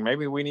 I mean,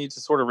 maybe we need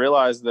to sort of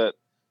realize that.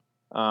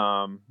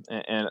 And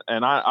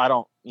I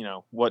don't,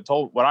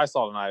 what I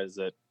saw tonight is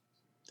that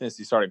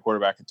Tennessee starting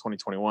quarterback in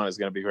 2021 is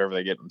going to be whoever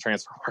they get in the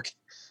transfer market.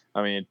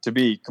 I mean, to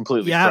be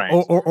completely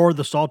frank. or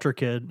the Salter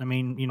kid. I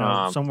mean,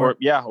 somewhere.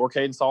 Or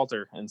Caden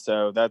Salter. And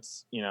so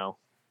that's,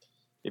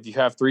 if you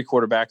have three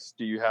quarterbacks,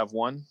 do you have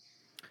one?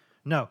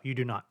 No, you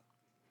do not.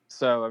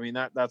 So, I mean,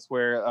 that's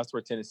where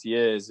Tennessee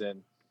is.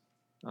 And,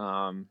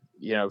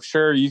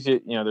 sure, you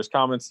could, there's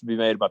comments to be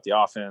made about the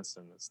offense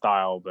and the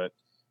style, but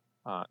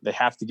they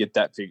have to get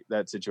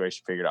that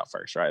situation figured out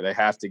first, right? They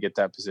have to get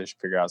that position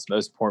figured out. It's the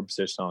most important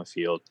position on the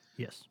field.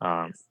 Yes.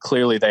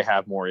 Clearly, they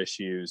have more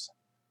issues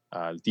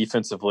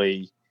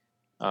defensively,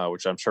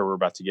 which I'm sure we're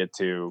about to get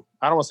to.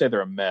 I don't want to say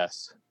they're a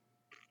mess.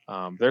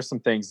 There's some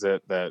things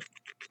that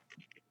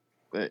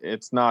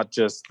it's not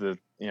just the.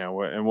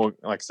 And we'll,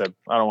 like I said,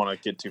 I don't want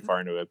to get too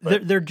far into it.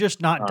 But they're just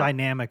not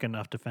dynamic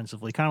enough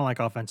defensively. Kind of like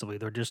offensively,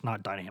 they're just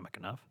not dynamic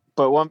enough.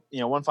 But one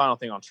final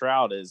thing on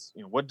Stroud is,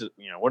 what do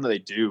they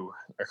do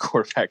at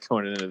quarterback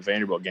going into the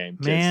Vanderbilt game?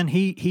 Man,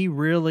 he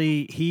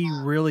really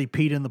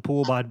peed in the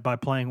pool by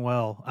playing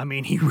well. I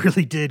mean, he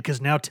really did,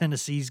 because now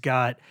Tennessee's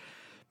got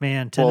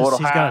a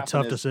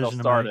tough decision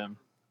to make. Him.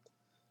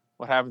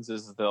 What happens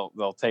is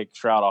they'll take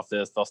Stroud off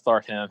this, they'll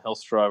start him, he'll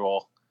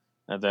struggle,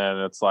 and then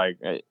it's like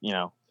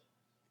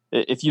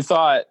if you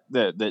thought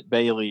that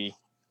Bailey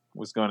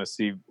was going to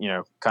see,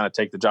 kind of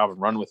take the job and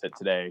run with it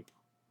today,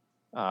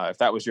 if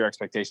that was your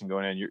expectation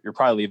going in, you're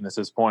probably leaving this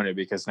disappointed,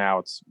 because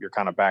now you're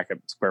kind of back at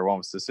square one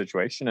with this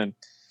situation, and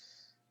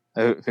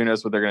who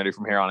knows what they're going to do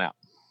from here on out.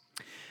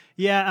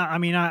 Yeah, I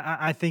mean,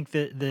 I think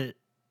that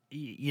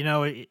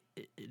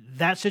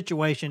that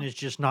situation is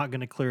just not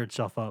going to clear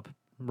itself up,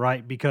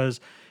 right?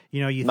 Because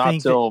you not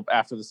think till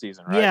after the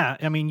season, right? Yeah,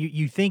 I mean,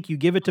 you think you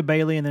give it to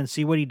Bailey and then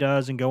see what he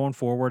does and going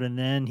forward, and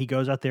then he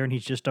goes out there and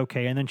he's just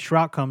okay, and then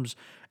Stroud comes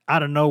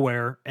out of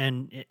nowhere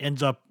and it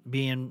ends up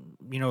being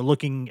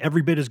looking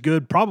every bit as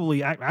good,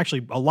 probably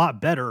actually a lot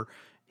better.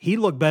 He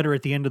looked better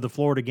at the end of the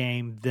Florida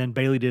game than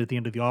Bailey did at the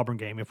end of the Auburn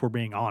game, if we're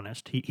being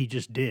honest. He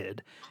just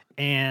did,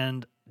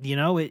 and it's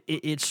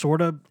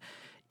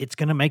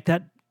going to make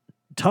that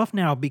tough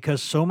now,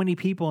 because so many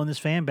people in this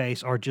fan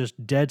base are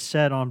just dead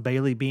set on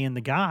Bailey being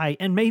the guy,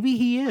 and maybe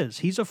he is.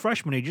 He's a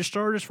freshman. He just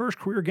started his first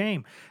career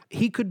game.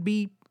 He could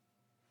be,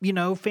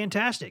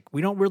 fantastic.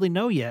 We don't really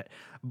know yet,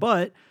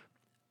 but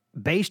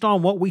based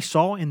on what we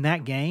saw in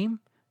that game,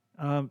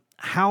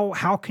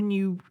 how can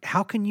you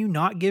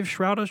not give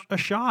Stroud a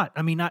shot?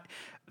 I mean,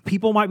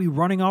 people might be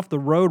running off the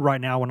road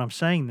right now when I'm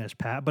saying this,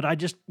 Pat, but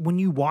when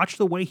you watch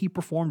the way he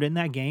performed in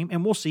that game,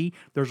 and we'll see,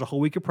 there's a whole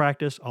week of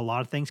practice, a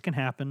lot of things can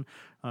happen,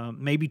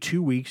 maybe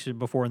 2 weeks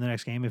before the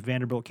next game if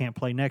Vanderbilt can't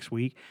play next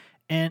week,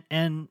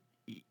 and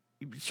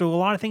so a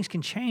lot of things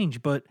can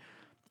change, but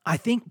I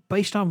think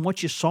based on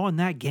what you saw in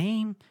that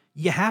game,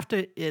 you have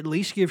to at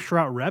least give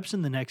Stroud reps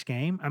in the next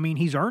game. I mean,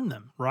 he's earned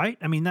them, right?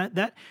 I mean,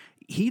 that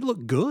he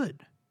looked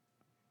good.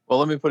 Well,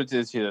 let me put it to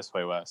you this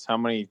way, Wes. How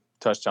many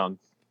touchdown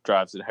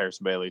drives did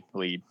Harrison Bailey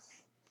lead?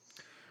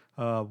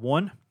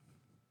 1.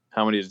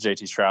 How many did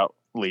JT Stroud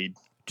lead?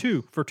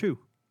 2 for 2.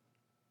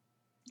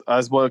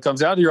 That's what it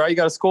comes down to, right? You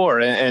got to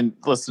score. And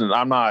listen,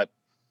 I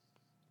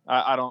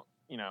don't,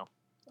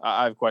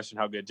 I've questioned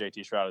how good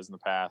JT Stroud is in the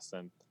past,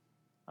 and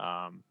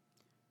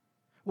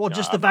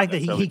just the fact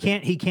that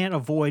he can't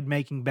avoid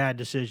making bad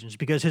decisions,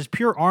 because his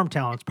pure arm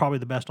talent is probably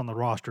the best on the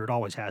roster. It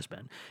always has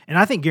been. And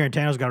I think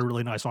Garantano's got a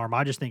really nice arm.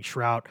 I just think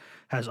Stroud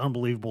has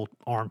unbelievable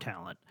arm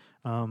talent.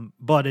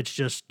 But it's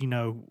just,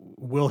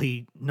 will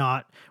he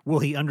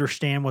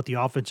understand what the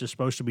offense is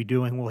supposed to be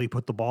doing? Will he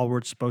put the ball where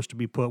it's supposed to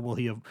be put? Will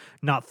he have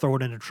not throw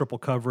it into triple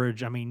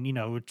coverage? I mean,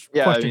 it's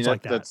questions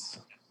like that. That's,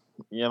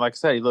 like I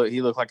said,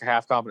 he looked like a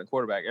half competent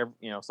quarterback.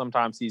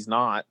 Sometimes he's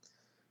not.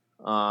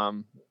 I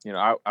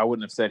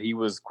wouldn't have said he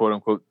was quote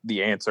unquote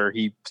the answer.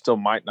 He still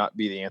might not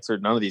be the answer.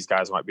 None of these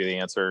guys might be the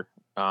answer,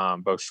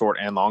 both short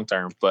and long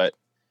term. But,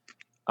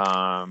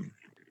 I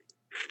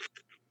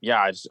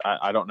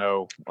don't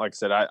know. Like I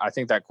said, I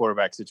think that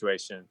quarterback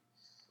situation,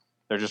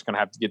 they're just going to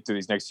have to get through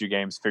these next 2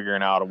 games,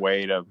 figuring out a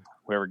way to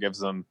whoever gives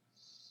them,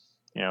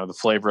 the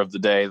flavor of the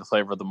day, the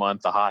flavor of the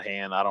month, the hot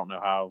hand. I don't know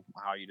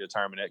how you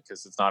determine it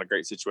because it's not a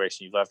great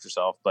situation you've left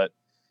yourself, but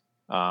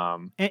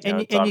and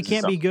you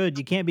can't be good.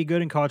 You can't be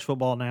good in college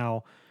football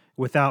now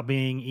without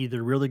being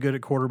either really good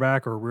at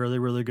quarterback or really,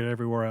 really good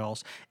everywhere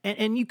else.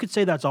 And you could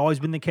say that's always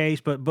been the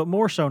case, but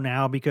more so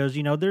now because,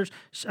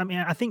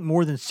 I think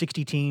more than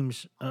 60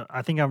 teams,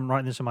 I think I'm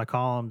writing this in my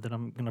column that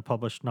I'm going to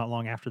publish not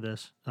long after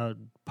this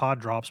pod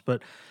drops,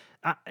 but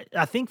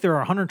I think there are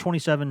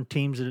 127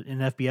 teams in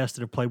FBS that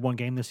have played one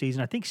game this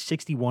season. I think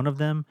 61 of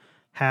them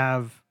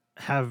have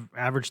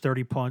averaged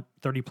 30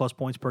 plus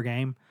points per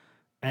game.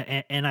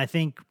 And I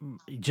think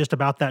just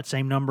about that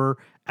same number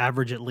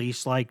average at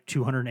least like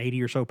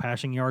 280 or so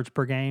passing yards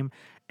per game.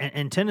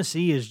 And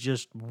Tennessee is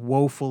just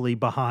woefully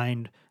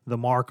behind the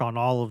mark on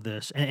all of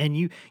this. And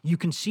you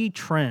can see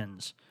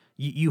trends.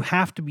 You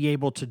have to be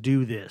able to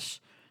do this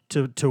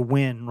to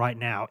win right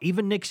now.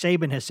 Even Nick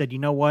Saban has said, you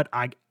know what,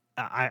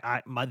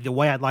 the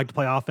way I'd like to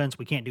play offense,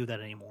 we can't do that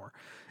anymore.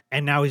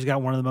 And now he's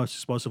got one of the most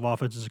explosive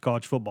offenses in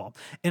college football.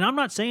 And I'm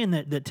not saying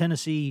that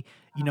Tennessee,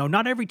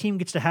 not every team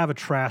gets to have a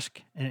Trask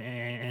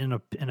and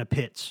a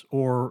Pitts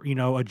or,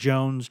 a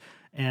Jones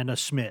and a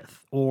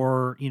Smith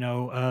or,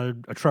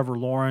 a Trevor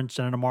Lawrence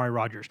and an Amari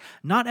Rodgers.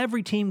 Not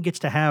every team gets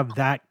to have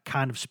that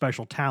kind of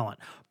special talent.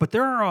 But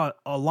there are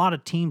a lot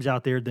of teams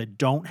out there that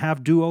don't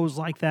have duos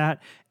like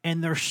that,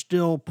 and they're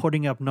still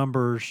putting up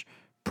numbers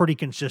pretty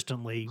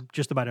consistently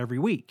just about every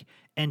week.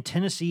 And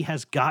Tennessee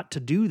has got to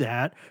do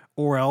that,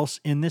 or else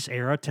in this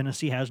era,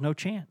 Tennessee has no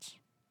chance.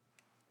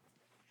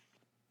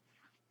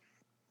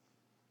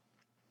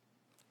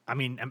 I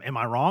mean, am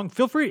I wrong?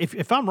 Feel free.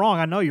 If I'm wrong,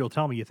 I know you'll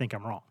tell me you think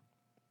I'm wrong.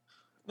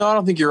 No, I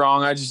don't think you're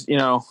wrong. I just,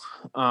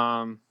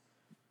 Florida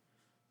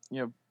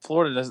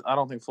does. I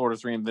don't think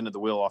Florida's reinvented the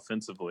wheel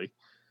offensively.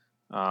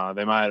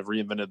 They might have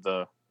reinvented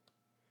the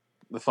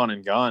fun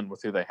and gun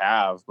with who they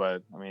have,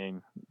 but I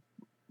mean,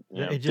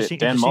 it just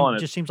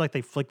seems like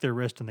they flick their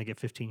wrist and they get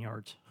 15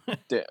 yards.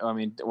 They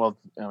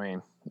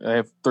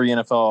have 3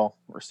 NFL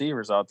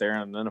receivers out there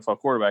and an NFL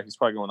quarterback who's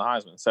probably going the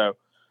Heisman. So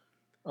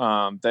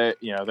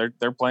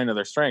they're playing to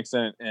their strengths.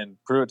 And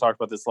Pruitt talked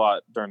about this a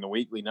lot during the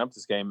week leading up to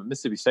this game. At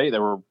Mississippi State, they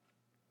were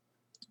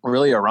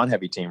really a run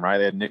heavy team, right?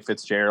 They had Nick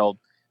Fitzgerald,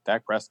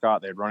 Dak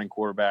Prescott, they had running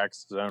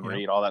quarterbacks, zone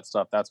read, all that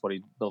stuff. That's what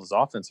he built his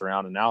offense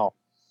around. And now,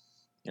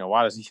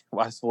 why does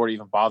Florida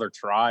even bother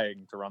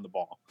trying to run the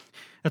ball?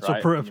 That's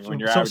right?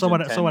 What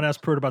someone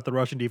asked Pruitt about the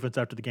rushing defense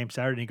after the game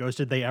Saturday, and he goes,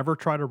 "Did they ever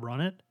try to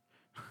run it?"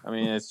 I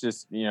mean, it's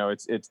just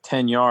it's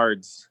 10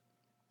 yards.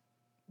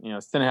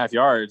 It's 10.5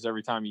 yards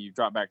every time you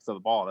drop back to the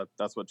ball.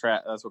 That's what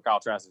Kyle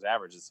Trask has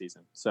averaged this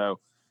season.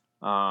 So,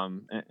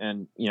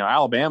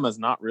 Alabama's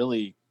not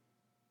really,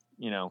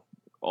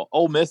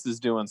 Ole Miss is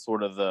doing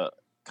sort of the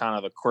kind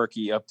of the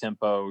quirky up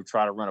tempo,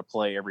 try to run a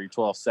play every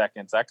 12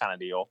 seconds, that kind of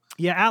deal.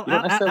 Yeah,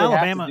 Alabama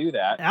have to do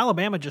that.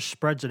 Alabama just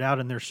spreads it out,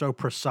 and they're so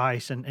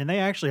precise, and they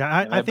actually,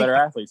 I think better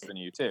athletes than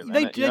you too.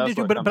 They do,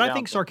 but I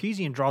think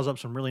Sarkisian draws up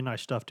some really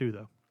nice stuff too,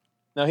 though.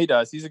 No, he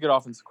does. He's a good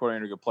offensive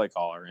coordinator, good play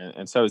caller,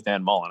 and so is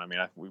Dan Mullen. I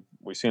mean,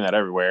 we've seen that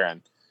everywhere,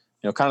 and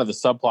kind of the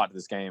subplot to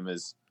this game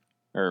is,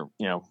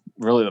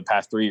 really the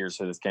past 3 years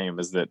of this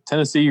game is that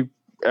Tennessee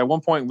at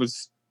one point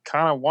was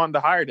kind of wanting to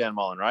hire Dan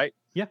Mullen, right?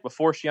 Yeah.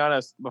 Before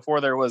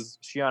there was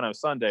Schiano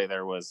Sunday,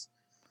 there was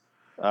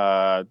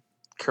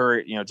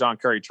Curry, John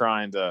Curry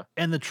trying to.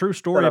 And the true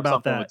story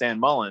about that with Dan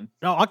Mullen.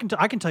 No, I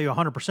can tell you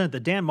 100% that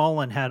Dan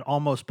Mullen had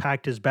almost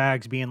packed his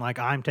bags, being like,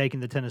 "I'm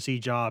taking the Tennessee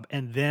job,"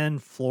 and then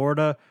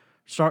Florida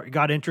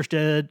got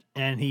interested,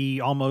 and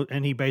he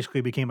basically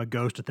became a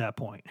ghost at that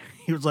point.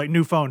 He was like,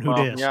 "New phone, who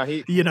dis?" Yeah,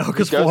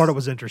 because Florida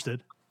was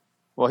interested.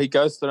 Well, he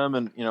ghosted him,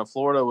 and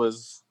Florida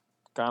was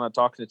kind of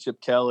talking to Chip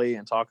Kelly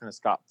and talking to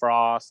Scott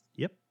Frost.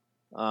 Yep.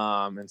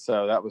 And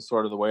so that was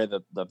sort of the way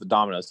that the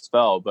dominoes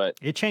fell. But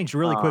it changed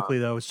really quickly,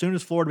 though. As soon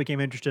as Florida became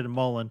interested in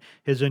Mullen,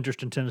 his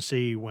interest in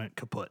Tennessee went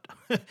kaput,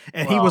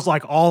 and he was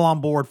like all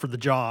on board for the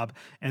job.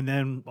 And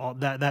then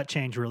that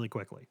changed really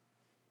quickly.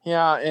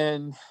 Yeah,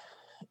 and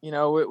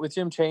with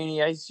Jim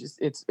Chaney,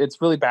 it's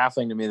really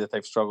baffling to me that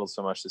they've struggled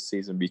so much this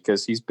season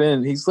because he's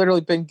literally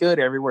been good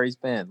everywhere he's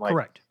been. Like,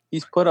 correct.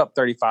 He's put up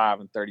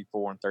 35 and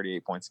 34 and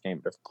 38 points a game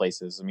at different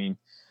places. I mean,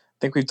 I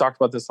think we've talked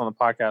about this on the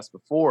podcast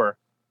before.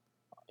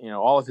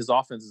 All of his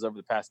offenses over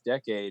the past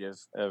decade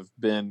have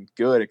been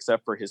good,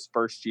 except for his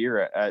first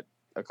year at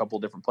a couple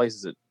of different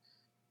places at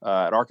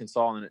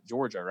Arkansas and at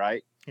Georgia,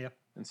 right? Yeah.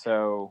 And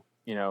so,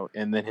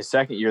 and then his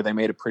second year, they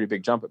made a pretty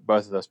big jump at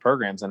both of those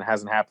programs, and it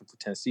hasn't happened for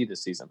Tennessee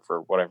this season for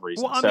whatever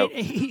reason. Well,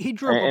 he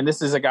drew and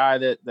this is a guy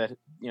that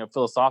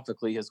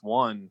philosophically has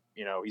won.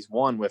 He's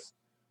won with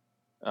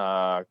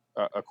a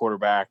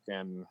quarterback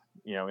and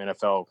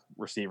NFL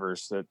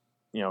receivers that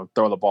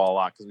throw the ball a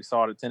lot, because we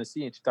saw it at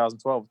Tennessee in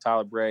 2012 with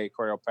Tyler Bray,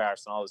 Cordell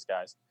Patterson, all those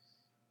guys.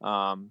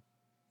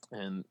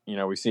 And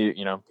we see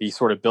he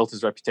sort of built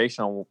his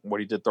reputation on what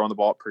he did throwing the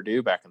ball at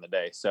Purdue back in the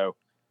day. So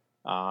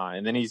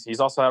And then he's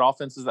also had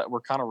offenses that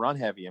were kind of run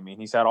heavy. I mean,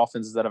 he's had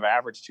offenses that have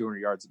averaged 200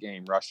 yards a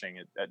game rushing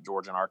at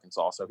Georgia and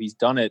Arkansas. So he's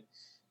done it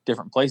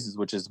different places,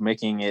 which is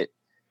making it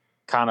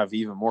kind of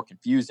even more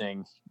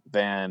confusing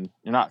than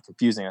 – not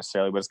confusing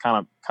necessarily, but it's kind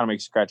of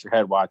makes you scratch your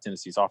head why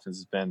Tennessee's offense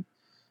has been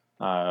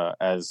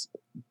as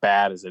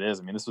bad as it is.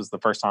 I mean, this was the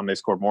first time they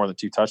scored more than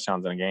 2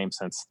 touchdowns in a game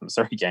since the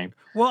Missouri game.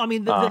 Well, I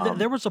mean,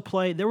 there was a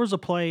play.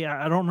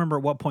 I don't remember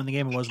at what point in the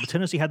game it was, but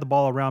Tennessee had the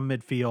ball around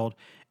midfield,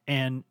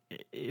 and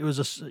it was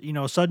a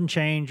sudden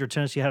change, or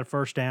Tennessee had a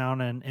first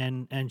down,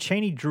 and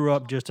Chaney drew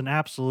up just an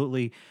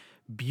absolutely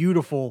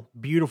beautiful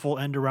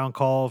end around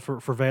call for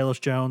Velus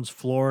Jones.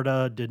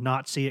 Florida did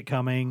not see it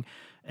coming.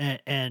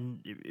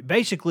 And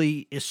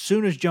basically, as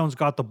soon as Jones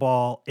got the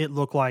ball, it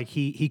looked like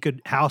he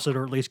could house it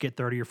or at least get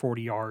 30 or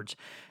 40 yards.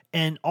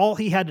 And all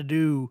he had to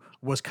do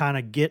was kind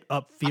of get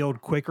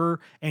upfield quicker,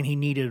 and he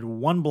needed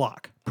one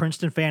block.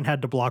 Princeton fan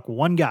had to block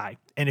one guy.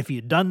 And if he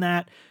had done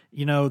that,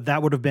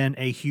 that would have been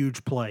a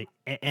huge play.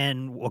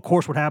 And, of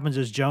course, what happens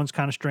is Jones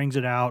kind of strings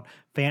it out.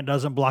 Fant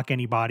doesn't block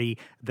anybody.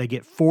 They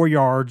get 4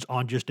 yards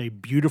on just a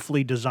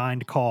beautifully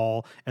designed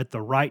call at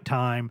the right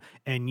time.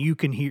 And you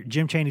can hear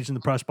Jim Chaney's in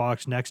the press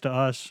box next to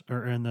us,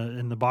 or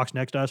in the box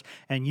next to us,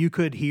 and you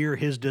could hear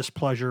his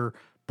displeasure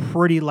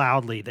pretty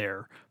loudly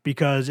there,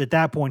 because at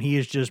that point he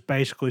is just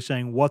basically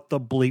saying, what the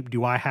bleep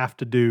do I have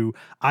to do?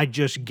 I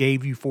just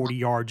gave you 40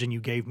 yards and you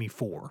gave me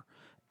 4.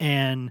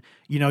 And,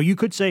 you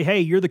could say,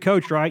 hey, you're the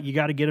coach, right? You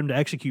got to get him to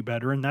execute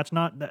better. And that's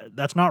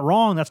not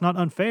wrong. That's not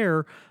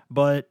unfair.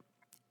 But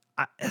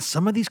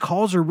some of these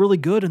calls are really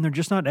good and they're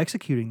just not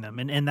executing them.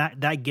 And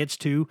that gets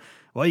to,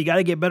 well, you got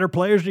to get better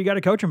players, or you got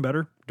to coach them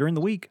better during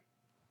the week.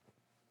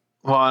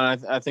 Well,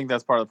 and I think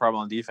that's part of the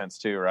problem on defense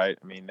too, right?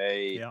 I mean,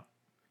 yeah.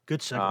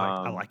 Good segue.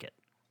 I like it.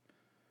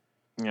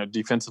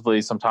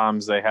 Defensively,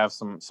 sometimes they have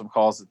some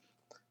calls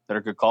that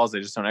are good calls. They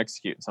just don't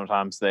execute.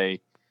 Sometimes they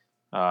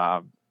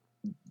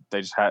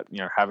just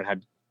haven't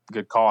had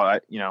good call.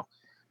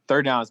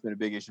 Third down has been a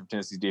big issue for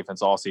Tennessee's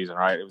defense all season,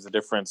 right? It was a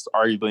difference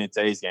arguably in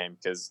today's game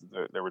because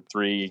there were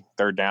 3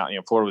 third down.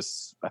 Florida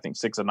was, I think,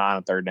 6 of 9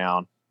 on third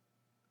down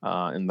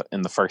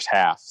in the first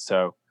half.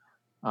 So,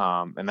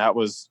 and that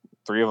was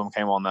 3 of them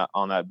came on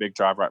that big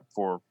drive right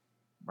before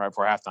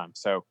halftime.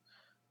 So.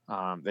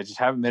 They just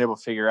haven't been able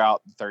to figure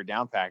out the third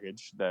down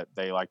package that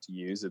they like to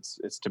use.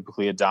 It's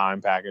typically a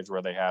dime package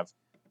where they have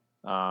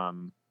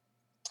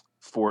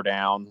 4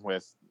 down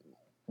with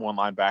 1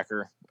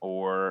 linebacker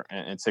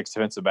and 6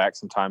 defensive backs.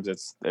 Sometimes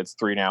it's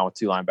 3 down with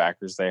 2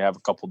 linebackers. They have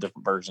a couple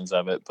different versions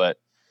of it, but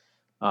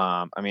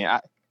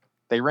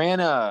they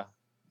ran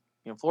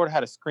Florida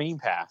had a screen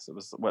pass. It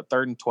was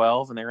 3rd and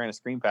 12, and they ran a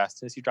screen pass.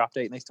 Tennessee dropped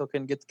 8, and they still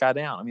couldn't get the guy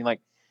down. I mean,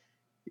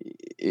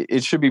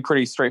 it should be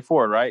pretty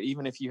straightforward, right?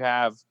 Even if you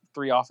have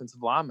 3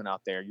 offensive linemen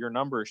out there, your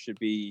numbers should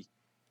be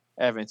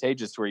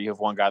advantageous to where you have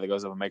 1 guy that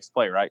goes up and makes a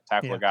play, right?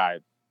 Tackle a guy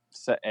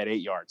set at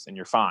 8 yards and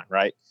you're fine,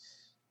 right?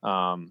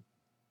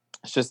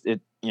 It's just to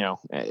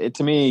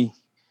me,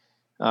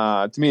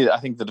 I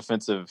think the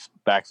defensive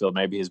backfield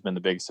maybe has been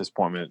the biggest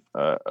disappointment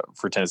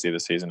for Tennessee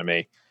this season to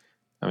me.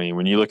 I mean,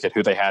 when you look at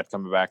who they had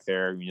coming back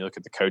there, when you look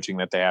at the coaching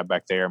that they have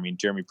back there, I mean,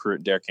 Jeremy Pruitt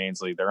and Derek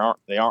Ainsley, they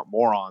aren't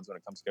morons when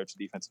it comes to coaching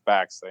defensive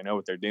backs. They know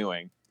what they're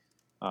doing.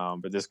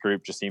 But this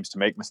group just seems to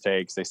make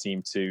mistakes. They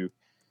seem to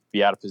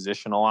be out of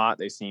position a lot.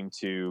 They seem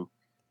to,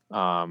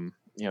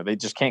 they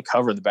just can't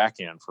cover the back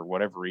end for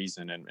whatever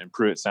reason. And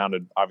Pruitt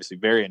sounded obviously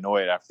very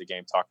annoyed after the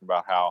game, talking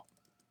about how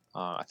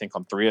I think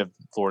on 3 of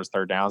Florida's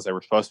third downs, they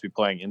were supposed to be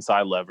playing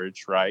inside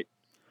leverage, right?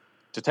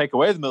 To take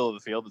away the middle of the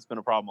field, it's been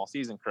a problem all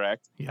season,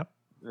 correct? Yep.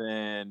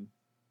 Then,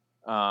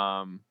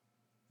 and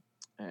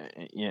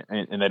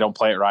they don't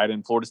play it right,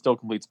 and Florida still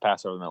completes a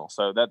pass over the middle.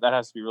 So that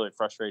has to be really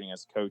frustrating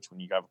as a coach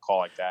when you have a call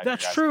like that.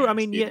 That's true. I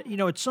mean,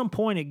 at some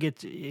point it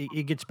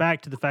gets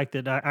back to the fact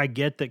that I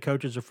get that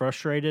coaches are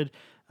frustrated,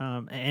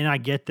 and I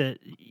get that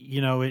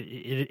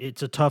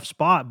it's a tough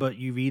spot, but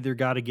you've either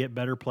got to get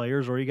better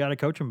players or you got to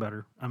coach them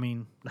better. I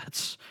mean,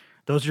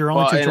 those are your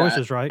only 2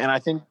 choices, right? And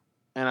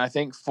I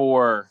think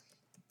for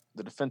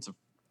the defensive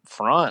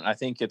front, I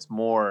think it's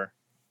more.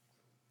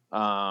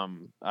 I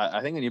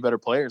think they need better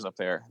players up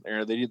there.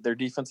 Their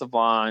defensive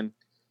line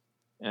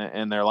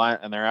and their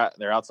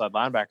outside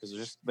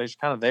linebackers they're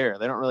just kind of there.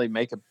 They don't really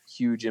make a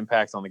huge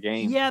impact on the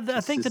game. Yeah,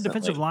 I think the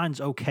defensive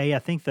line's okay. I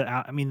think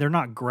they're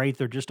not great.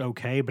 They're just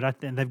okay, but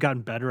they've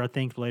gotten better. I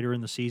think later in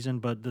the season,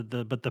 but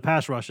the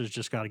pass rush has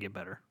just got to get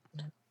better.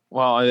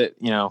 Well, they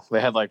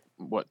had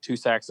 2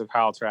 sacks of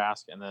Kyle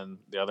Trask, and then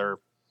the other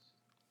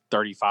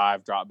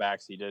 35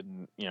 dropbacks he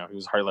didn't. He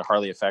was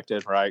hardly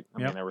affected, right? I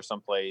mean, there were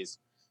some plays,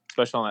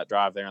 especially on that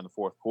drive there in the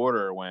fourth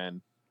quarter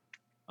when,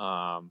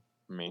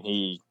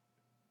 he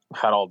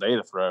had all day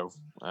to throw.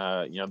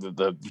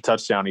 The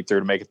touchdown he threw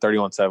to make it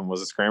 31-7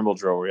 was a scramble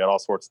drill where he had all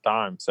sorts of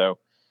time. So,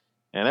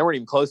 and they weren't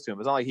even close to him.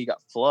 It's not like he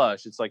got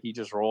flushed. It's like he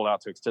just rolled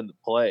out to extend the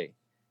play.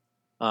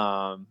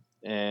 Like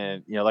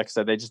I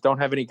said, they just don't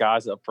have any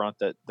guys up front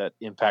that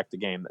impact the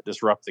game, that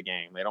disrupt the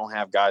game. They don't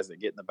have guys that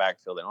get in the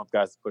backfield. They don't have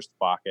guys that push the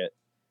pocket.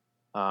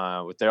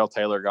 With Darrell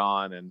Taylor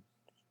gone and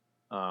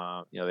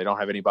They don't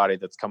have anybody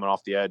that's coming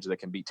off the edge that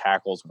can beat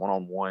tackles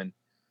one-on-one.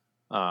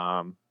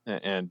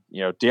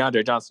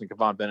 DeAndre Johnson and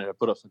Kevon Bennett have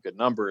put up some good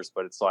numbers,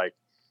 but it's like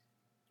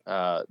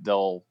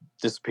they'll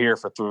disappear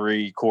for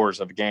 3 quarters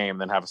of a game,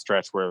 then have a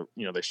stretch where,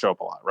 they show up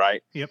a lot,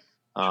 right? Yep.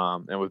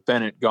 And with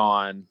Bennett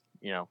gone,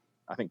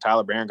 I think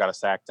Tyler Barron got a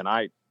sack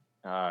tonight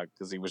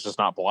because he was just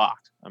not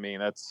blocked. I mean,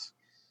 that's,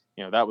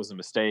 that was a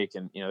mistake,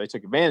 and, they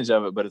took advantage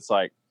of it, but it's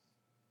like,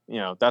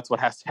 that's what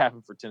has to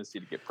happen for Tennessee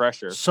to get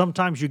pressure.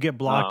 Sometimes you get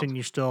blocked and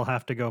you still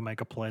have to go make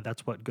a play.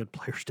 That's what good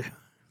players do.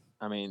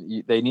 I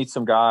mean, they need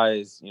some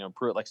guys,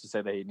 Pruitt likes to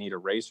say they need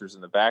erasers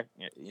in the back,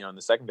 in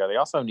the secondary. They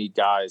also need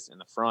guys in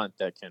the front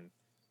that can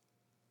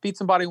beat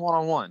somebody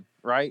one-on-one,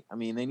 right? I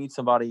mean, they need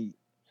somebody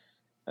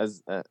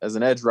as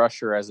an edge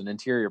rusher, as an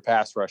interior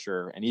pass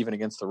rusher, and even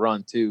against the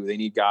run too. They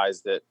need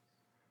guys that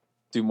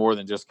do more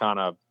than just kind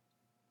of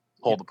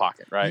hold the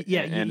pocket, right?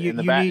 Yeah,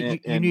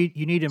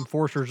 you need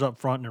enforcers up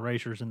front and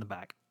erasers in the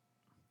back.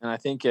 And I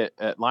think at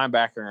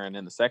linebacker and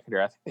in the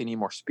secondary, I think they need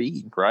more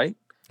speed, right?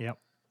 Yep.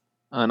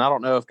 And I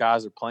don't know if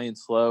guys are playing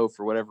slow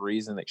for whatever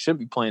reason. They shouldn't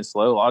be playing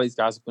slow. A lot of these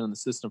guys have been in the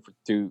system for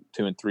 2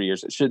 and 3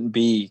 years. It shouldn't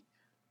be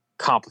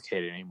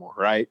complicated anymore,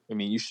 right? I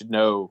mean, you should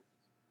know,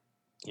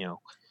 Jalen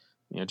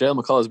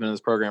McCullough has been in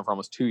this program for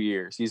almost 2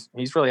 years.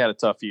 He's really had a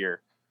tough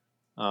year.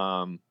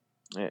 And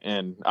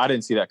I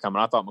didn't see that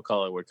coming. I thought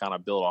McCullough would kind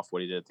of build off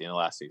what he did at the end of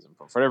last season.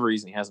 But for whatever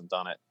reason, he hasn't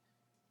done it.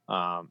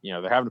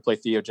 They're having to play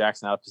Theo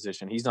Jackson out of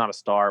position. He's not a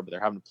star, but they're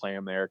having to play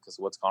him there because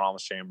of what's going on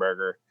with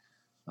Schamberger.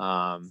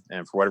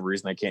 And for whatever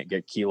reason, they can't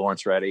get Key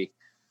Lawrence ready.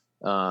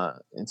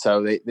 And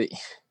so they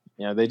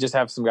just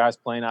have some guys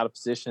playing out of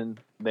position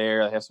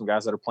there. They have some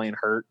guys that are playing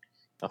hurt.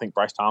 I think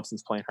Bryce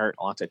Thompson's playing hurt.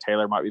 Alontae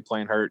Taylor might be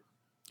playing hurt.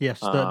 Yes,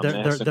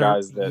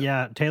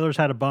 Taylor's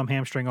had a bum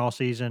hamstring all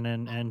season,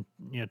 and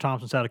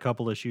Thompson's had a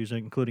couple issues,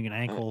 including an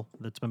ankle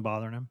that's been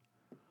bothering him.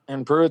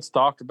 And Pruitt's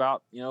talked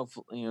about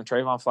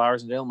Trayvon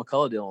Flowers and Jalen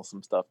McCullough dealing with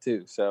some stuff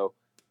too. So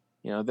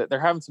they're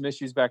having some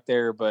issues back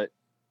there, but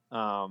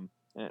I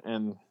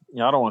don't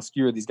want to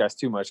skewer these guys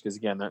too much because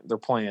again they're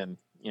playing.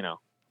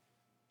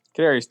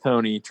 Kadarius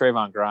Toney,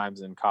 Trayvon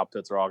Grimes, and Kyle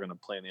Pitts are all going to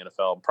play in the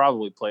NFL and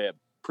probably play it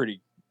pretty.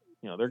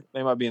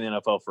 They might be in the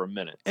NFL for a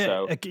minute.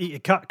 So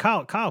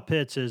Kyle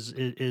Pitts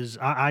is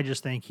I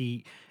just think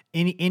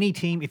any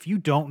team, if you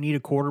don't need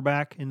a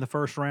quarterback in the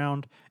first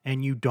round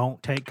and you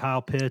don't take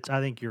Kyle Pitts,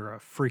 I think you're a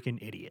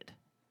freaking idiot.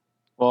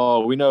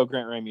 Well, we know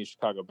Grant Ramey,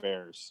 Chicago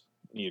Bears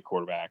need a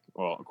quarterback.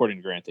 Well, according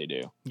to Grant, they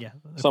do. Yeah.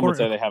 Some would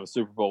say they have a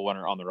Super Bowl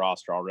winner on the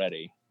roster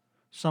already.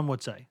 Some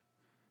would say.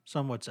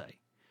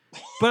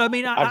 But I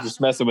mean, I'm just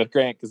messing with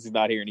Grant because he's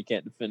not here and he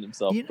can't defend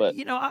himself.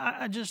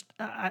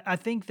 I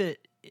think that,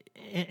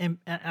 and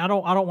I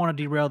don't want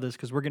to derail this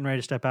because we're getting ready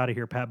to step out of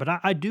here, Pat. But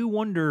I do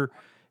wonder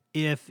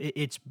if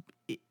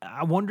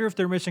I wonder if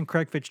they're missing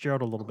Craig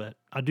Fitzgerald a little bit.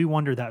 I do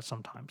wonder that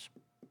sometimes.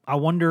 I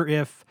wonder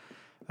if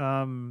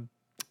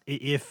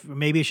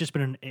maybe it's just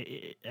been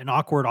an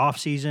awkward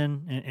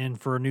offseason, and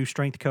for a new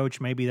strength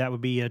coach, maybe that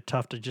would be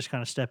tough to just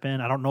kind of step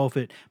in. I don't know if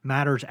it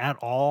matters at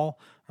all.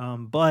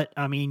 But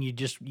I mean,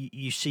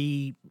 you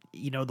see,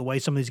 the way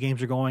some of these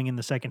games are going in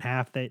the second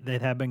half that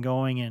have been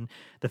going, and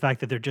the fact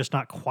that they're just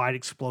not quite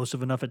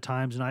explosive enough at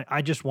times. And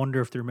I just wonder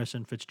if they're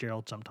missing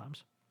Fitzgerald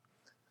sometimes.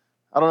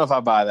 I don't know if I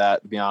buy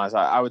that, to be honest.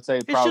 I would say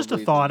it's just a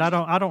thought.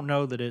 I don't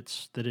know that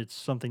it's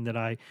something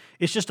that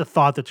it's just a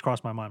thought that's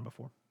crossed my mind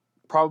before.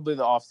 Probably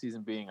the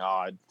offseason being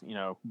odd,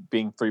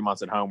 being 3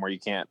 months at home where you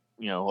can't,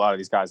 a lot of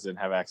these guys didn't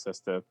have access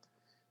to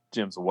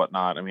gyms and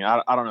whatnot. I mean,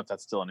 I don't know if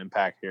that's still an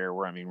impact here.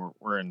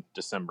 We're in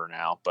December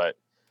now, but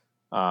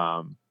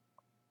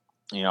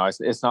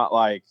it's not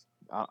like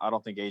I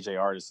don't think AJ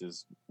Artis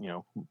is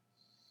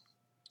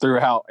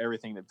throughout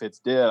everything that Fitz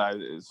did.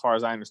 As far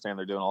as I understand,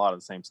 they're doing a lot of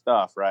the same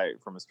stuff, right,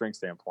 from a strength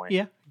standpoint.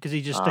 Yeah, because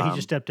he just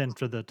stepped in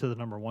to the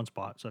number one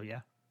spot. So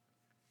yeah.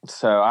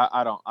 So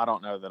I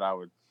don't know that I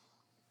would.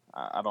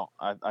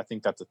 I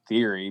think that's a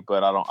theory,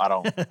 but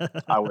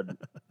I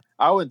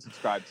wouldn't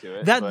subscribe to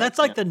it. That's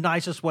like the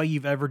nicest way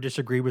you've ever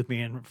disagreed with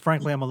me, and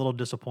frankly, I'm a little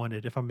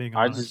disappointed if I'm being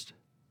honest.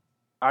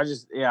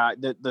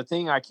 The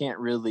thing I can't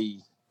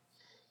really,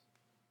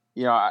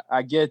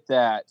 I get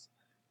that,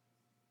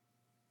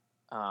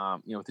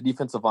 with the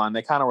defensive line,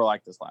 they kind of were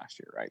like this last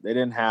year, right? They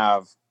didn't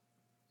have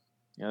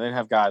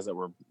guys that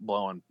were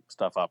blowing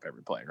stuff up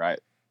every play, right?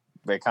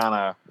 They kind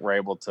of were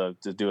able to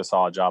do a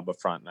solid job up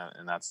front,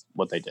 and that's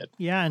what they did.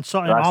 Yeah, and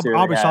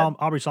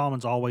Aubrey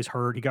Solomon's always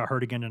hurt. He got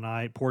hurt again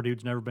tonight. Poor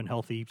dude's never been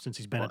healthy since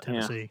he's been at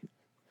Tennessee.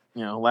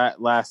 Yeah.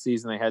 Last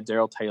season they had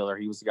Darrell Taylor.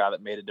 He was the guy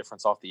that made a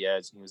difference off the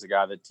edge. He was the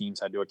guy that teams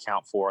had to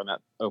account for, and that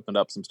opened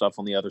up some stuff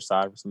on the other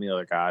side for some of the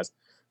other guys.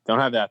 Don't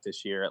have that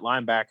this year. At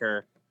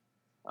linebacker,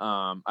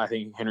 I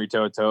think Henry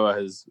To'oTo'o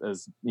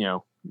has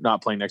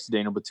not playing next to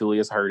Daniel Batuli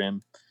has hurt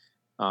him.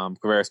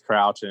 Quavaris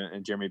Crouch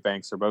and Jeremy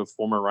Banks are both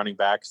former running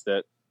backs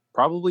that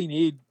probably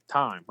need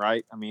time,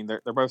 right? I mean, they're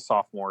both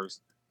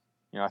sophomores.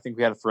 I think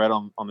we had a thread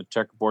on the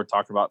checkerboard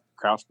talking about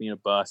Crouch being a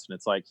bust, and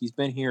it's like he's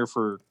been here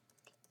for,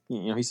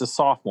 he's a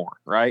sophomore,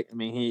 right? I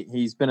mean,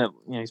 he's been an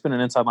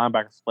inside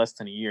linebacker for less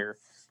than a year,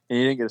 and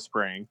he didn't get a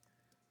spring.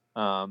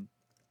 And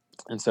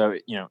so,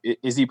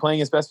 is he playing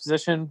his best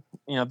position?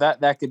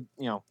 That could,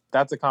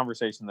 that's a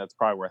conversation that's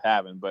probably worth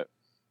having. But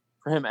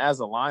for him as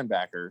a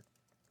linebacker,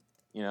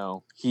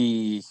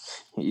 he's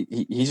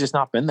just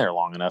not been there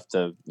long enough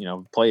to,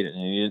 play it.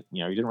 And he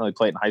didn't really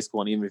play it in high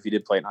school. And even if he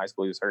did play it in high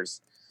school, he was hurt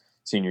his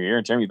senior year.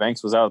 And Jeremy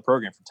Banks was out of the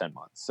program for 10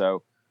 months.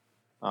 So,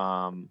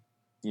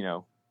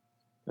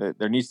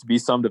 there needs to be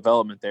some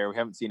development there. We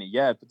haven't seen it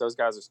yet, but those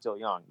guys are still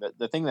young.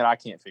 The thing that I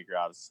can't figure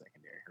out is the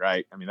secondary,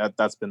 right? I mean,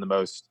 that's been the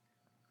most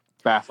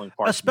baffling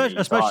part.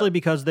 Especially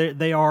because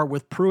they are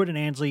with Pruitt and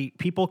Ansley.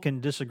 People can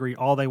disagree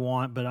all they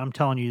want, but I'm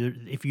telling you,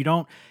 if you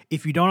don't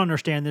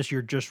understand this,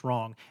 you're just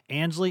wrong.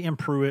 Ansley and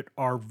Pruitt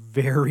are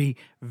very,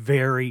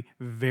 very,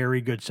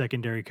 very good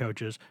secondary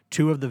coaches.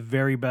 Two of the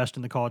very best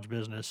in the college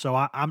business. So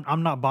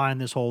I'm not buying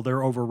this whole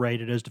they're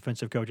overrated as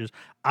defensive coaches.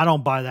 I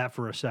don't buy that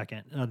for a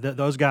second.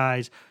 Those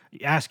guys.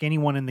 Ask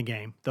anyone in the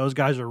game. Those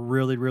guys are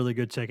really, really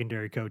good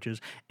secondary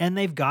coaches. And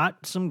they've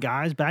got some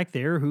guys back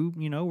there who,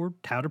 were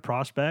touted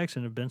prospects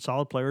and have been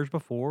solid players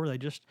before. They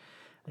just,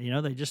 they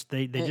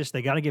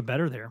got to get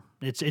better there.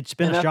 It's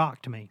been a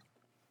shock to me.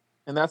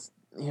 And that's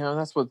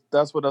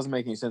what doesn't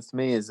make any sense to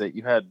me is that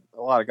you had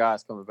a lot of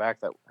guys coming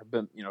back that have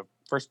been,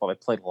 first of all, they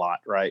played a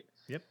lot, right?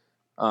 Yep.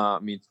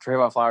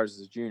 Trayvon Flowers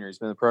is a junior. He's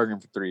been in the program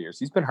for 3 years.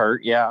 He's been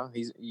hurt. Yeah.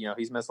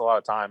 He's missed a lot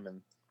of time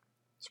in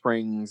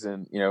springs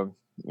and,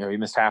 he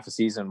missed half a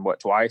season,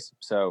 twice.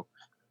 So,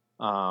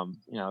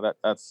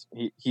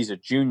 he's a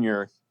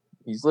junior.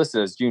 He's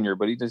listed as junior,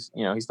 but he just,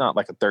 he's not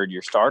like a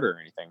third-year starter or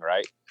anything,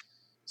 right?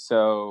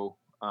 So,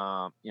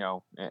 and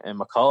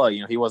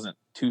McCullough, he wasn't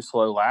too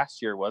slow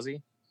last year, was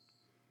he?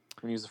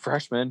 When he was a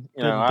freshman,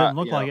 didn't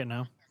look like it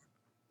now.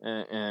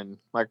 And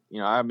like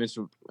I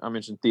mentioned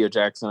Theo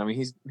Jackson. I mean,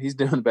 he's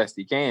doing the best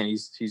he can.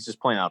 He's just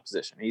playing out of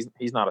position.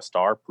 He's not a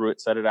star. Pruitt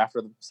said it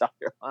after the South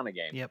Carolina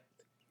game. Yep.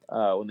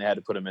 When they had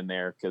to put him in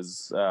there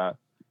because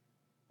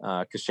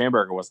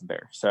Schamberger wasn't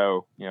there.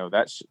 So,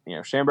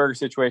 Schamberger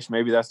situation,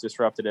 maybe that's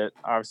disrupted it.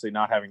 Obviously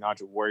not having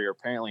Nigel Warrior.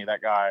 Apparently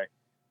that guy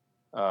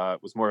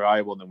was more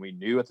valuable than we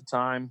knew at the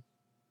time.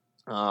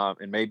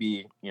 And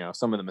maybe,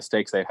 some of the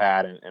mistakes they've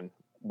had and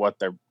what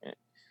they're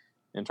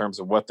in terms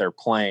of what they're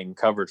playing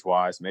coverage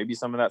wise, maybe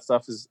some of that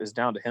stuff is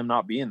down to him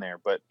not being there.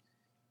 But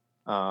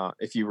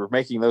if you were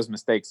making those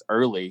mistakes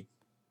early,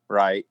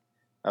 right,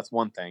 that's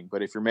one thing.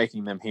 But if you're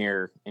making them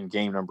here in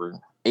game number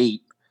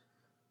 8,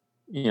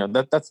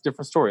 that's a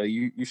different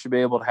story. You should be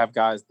able to have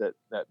guys that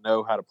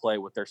know how to play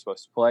what they're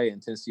supposed to play.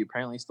 And Tennessee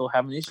apparently still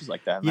having issues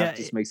like that. And that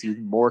just makes it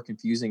even more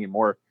confusing and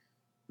more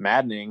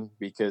maddening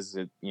because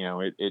it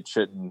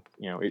shouldn't,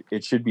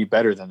 it should be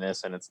better than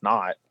this, and it's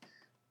not.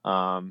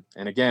 And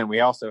again,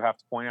 we also have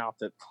to point out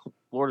that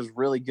Florida's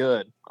really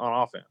good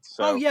on offense.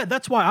 So,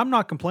 that's why I'm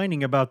not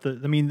complaining about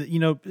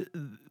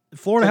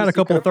Florida had a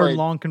couple of third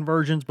long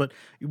conversions, but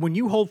when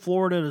you hold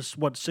Florida to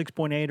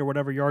 6.8 or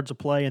whatever yards of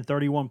play and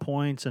 31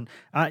 points, and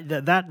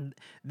that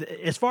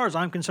as far as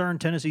I'm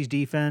concerned, Tennessee's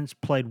defense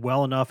played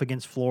well enough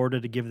against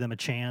Florida to give them a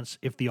chance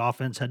if the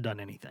offense had done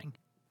anything,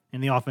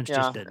 and the offense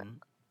just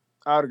didn't.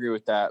 I would agree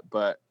with that,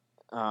 but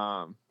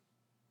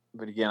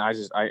again,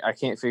 I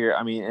can't figure.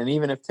 I mean, and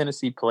even if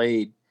Tennessee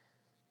played,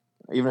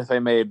 even if they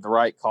made the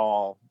right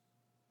call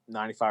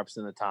 95%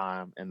 of the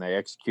time and they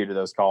executed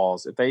those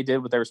calls, if they did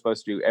what they were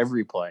supposed to do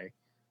every play,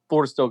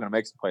 Florida's still going to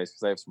make some plays because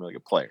they have some really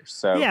good players.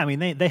 So yeah, I mean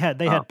they had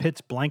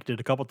Pitts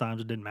blanketed a couple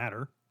times. It didn't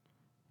matter,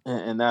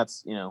 and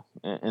that's and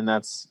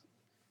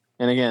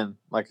again,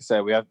 like I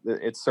said,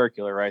 it's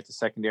circular, right? The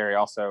secondary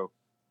also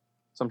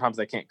sometimes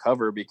they can't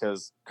cover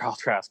because Kyle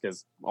Trask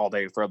is all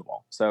day to throw the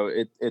ball. So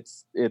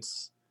it's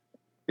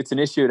an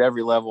issue at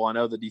every level. I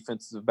know the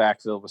defensive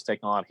backfield was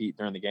taking a lot of heat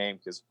during the game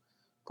because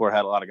Florida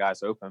had a lot of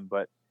guys open,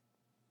 but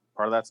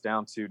part of that's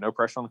down to no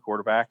pressure on the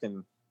quarterback,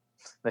 and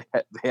they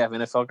have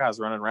NFL guys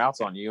running routes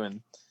on you.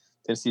 And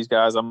Tennessee's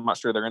guys, I'm not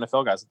sure they're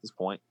NFL guys at this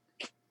point.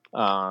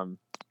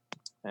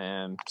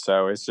 And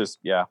so it's just,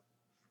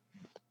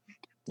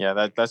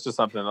 that's just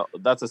something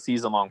that's a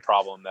season-long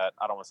problem that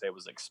I don't want to say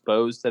was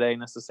exposed today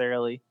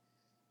necessarily.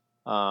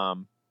 But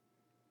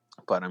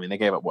I mean, they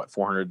gave up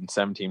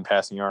 417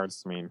 passing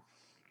yards. I mean,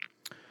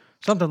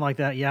 something like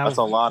that. Yeah, that's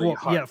a lot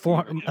of yards.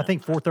 I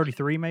think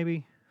 433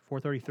 maybe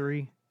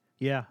 433.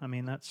 Yeah, I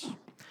mean that's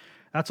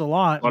a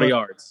lot. A lot of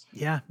yards.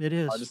 Yeah, it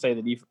is. Hard to say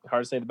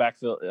the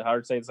backfield.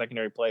 Hard to say the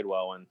secondary played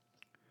well when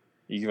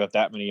you give up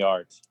that many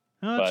yards.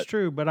 No, that's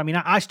true, but I mean,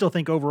 I still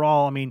think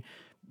overall, I mean,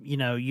 you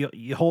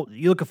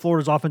look at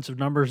Florida's offensive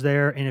numbers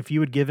there, and if you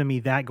had given me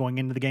that going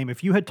into the game,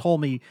 if you had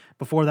told me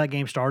before that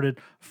game started,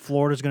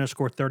 Florida's going to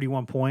score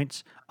 31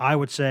 points, I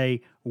would say,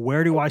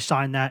 where do I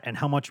sign that, and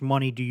how much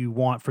money do you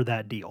want for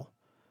that deal?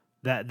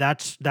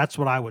 That's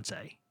what I would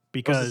say.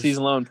 Because it's a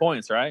season low in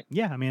points, right?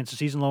 Yeah, I mean, it's a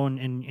season low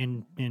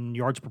in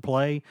yards per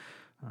play.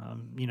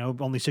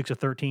 Only 6 of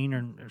 13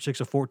 or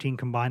 6 of 14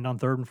 combined on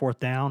third and fourth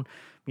down.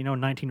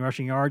 19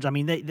 rushing yards. I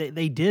mean,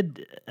 they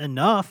did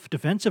enough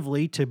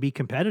defensively to be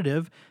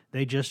competitive.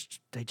 They just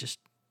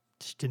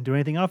didn't do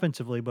anything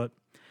offensively. But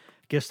I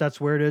guess that's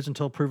where it is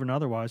until proven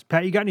otherwise.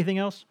 Pat, you got anything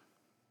else?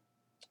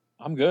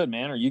 I'm good,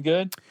 man. Are you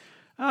good?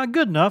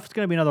 Good enough. It's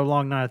going to be another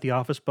long night at the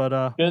office,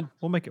 but Good.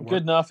 We'll make it work.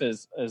 Good enough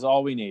is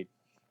all we need.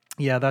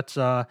 Yeah, that's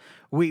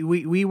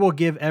we will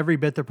give every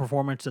bit the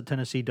performance that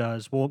Tennessee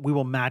does. We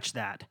will match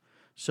that.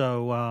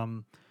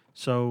 So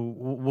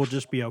we'll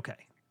just be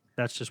okay.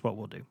 That's just what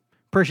we'll do.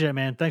 Appreciate it,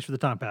 man. Thanks for the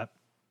time, Pat.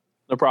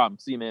 No problem.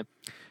 See you, man.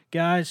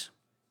 Guys,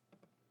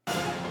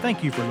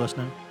 thank you for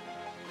listening.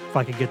 If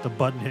I could get the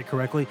button hit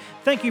correctly.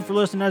 Thank you for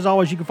listening. As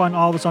always, you can find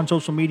all of us on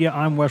social media.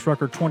 I'm Wes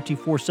Rucker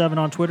 24/7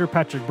 on Twitter.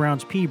 Patrick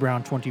Brown's P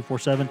Brown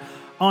 24/7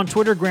 on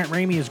Twitter. Grant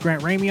Ramey is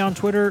Grant Ramey on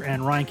Twitter,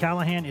 and Ryan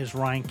Callahan is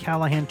Ryan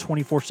Callahan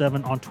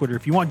 24/7 on Twitter.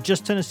 If you want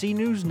just Tennessee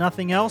news,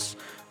 nothing else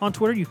on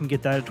Twitter, you can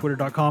get that at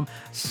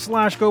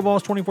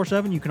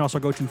twitter.com/GoVols247. You can also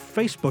go to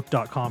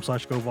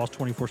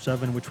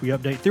facebook.com/GoVols247, which we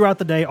update throughout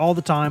the day, all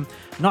the time.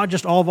 Not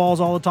just all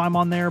Vols all the time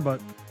on there, but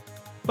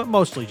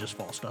mostly just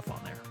Vol stuff on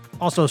there.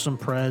 Also some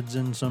Preds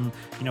and some,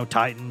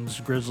 Titans,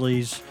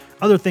 Grizzlies,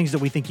 other things that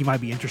we think you might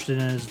be interested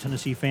in as a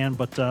Tennessee fan,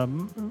 but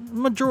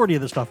majority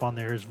of the stuff on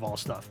there is Vol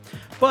stuff.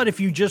 But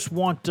if you just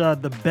want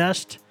the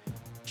best,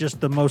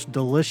 just the most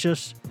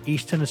delicious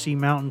East Tennessee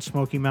Mountain,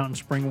 Smoky Mountain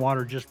spring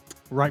water just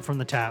right from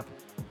the tap,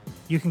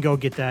 you can go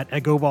get that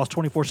at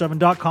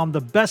GoVols247.com,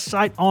 the best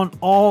site on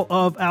all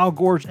of Al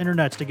Gore's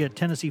internets to get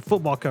Tennessee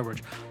football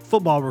coverage,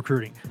 football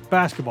recruiting,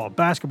 basketball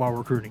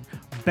recruiting,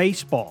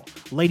 baseball,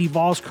 Lady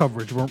Vols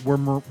coverage, where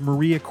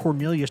Maria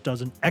Cornelius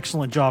does an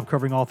excellent job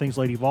covering all things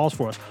Lady Vols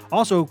for us.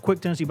 Also,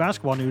 quick Tennessee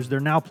basketball news, they're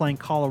now playing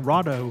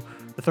Colorado.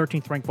 The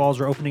 13th ranked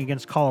Vols are opening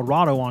against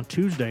Colorado on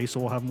Tuesday,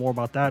 so we'll have more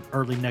about that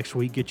early next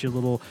week, get you a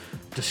little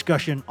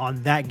discussion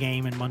on that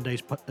game in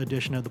Monday's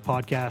edition of the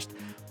podcast.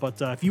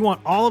 But if you want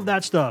all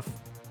that stuff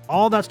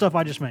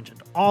I just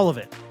mentioned, all of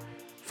it,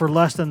 for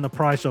less than the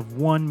price of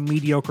one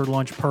mediocre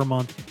lunch per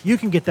month, you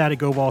can get that at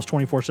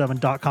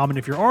GoVols247.com. And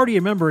if you're already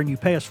a member and you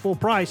pay us full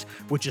price,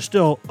 which is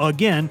still,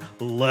 again,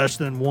 less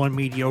than one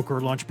mediocre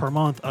lunch per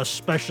month,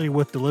 especially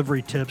with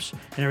delivery tips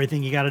and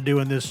everything you got to do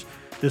in this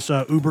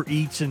Uber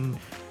Eats and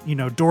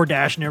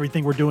DoorDash and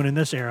everything we're doing in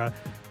this era,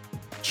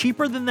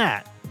 cheaper than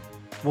that,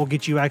 we'll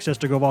get you access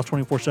to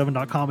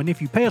GoVols247.com. And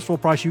if you pay us full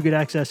price, you get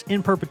access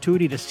in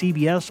perpetuity to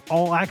CBS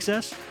All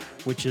Access,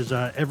 which is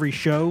every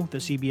show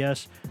that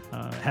CBS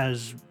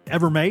has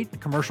ever made,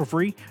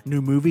 commercial-free,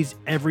 new movies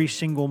every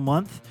single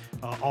month,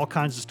 all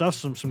kinds of stuff,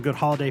 some good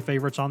holiday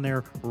favorites on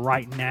there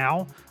right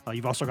now.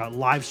 You've also got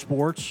live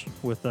sports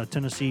with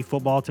Tennessee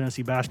football,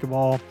 Tennessee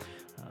basketball,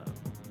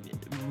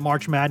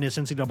 March Madness,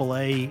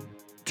 NCAA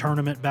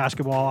tournament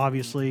basketball,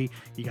 obviously.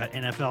 You got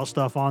NFL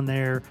stuff on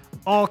there,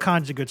 all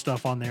kinds of good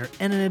stuff on there.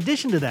 And in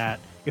addition to that,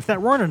 if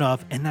that weren't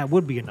enough, and that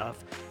would be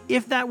enough,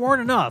 if that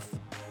weren't enough,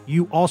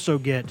 you also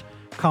get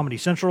Comedy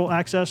Central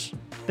access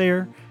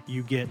there.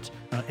 You get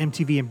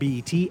MTV and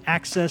BET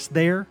access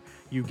there.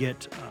 You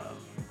get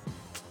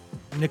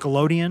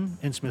Nickelodeon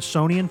and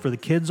Smithsonian for the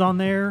kids on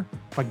there.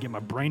 If I can get my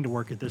brain to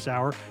work at this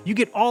hour. You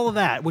get all of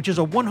that, which is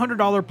a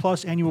 $100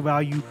 plus annual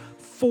value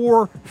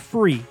for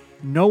free.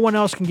 No one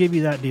else can give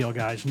you that deal,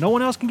 guys. No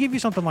one else can give you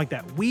something like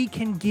that. We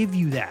can give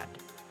you that.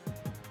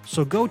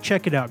 So go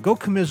check it out. Go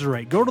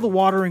commiserate. Go to the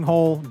watering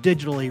hole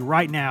digitally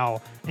right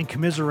now and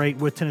commiserate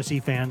with Tennessee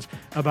fans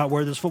about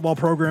where this football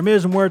program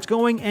is and where it's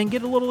going, and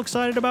get a little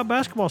excited about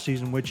basketball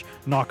season, which,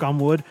 knock on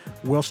wood,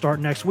 will start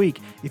next week.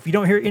 If you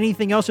don't hear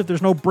anything else, if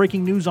there's no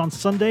breaking news on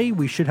Sunday,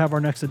 we should have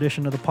our next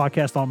edition of the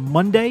podcast on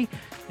Monday.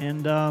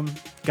 And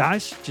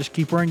guys, just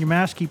keep wearing your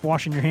mask, keep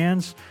washing your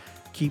hands,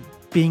 keep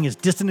being as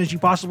distant as you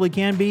possibly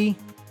can be.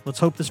 Let's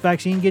hope this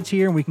vaccine gets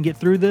here and we can get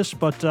through this,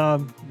 but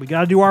we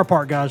got to do our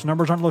part, guys.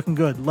 Numbers aren't looking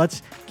good.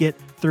 Let's get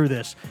through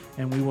this,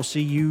 and we will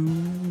see you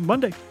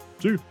Monday.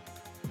 See you.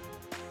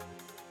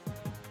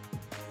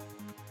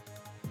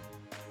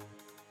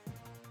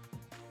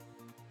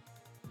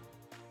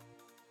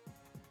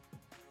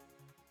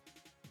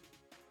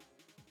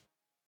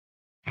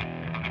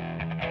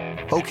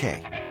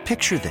 Okay,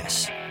 picture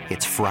this.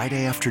 It's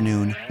Friday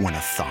afternoon when a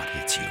thought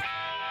hits you.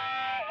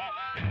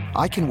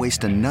 I can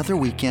waste another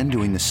weekend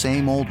doing the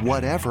same old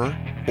whatever,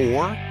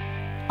 or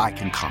I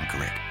can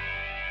conquer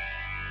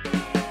it.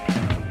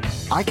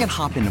 I can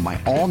hop into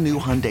my all-new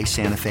Hyundai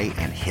Santa Fe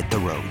and hit the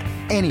road.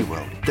 Any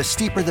road. The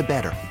steeper, the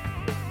better.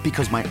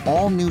 Because my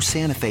all-new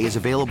Santa Fe is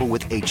available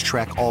with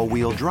H-Track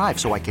all-wheel drive,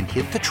 so I can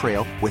hit the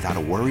trail without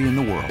a worry in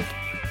the world.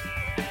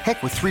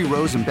 Heck, with 3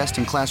 rows and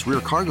best-in-class rear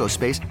cargo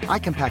space, I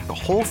can pack the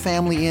whole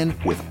family in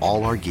with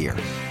all our gear.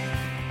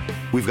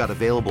 We've got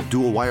available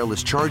dual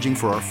wireless charging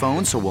for our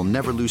phones, so we'll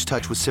never lose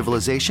touch with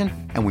civilization,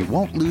 and we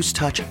won't lose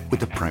touch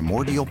with the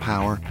primordial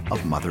power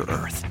of Mother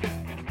Earth.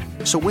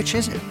 So which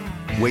is it?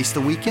 Waste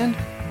the weekend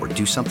or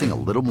do something a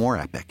little more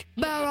epic?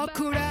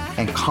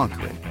 And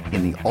conquer it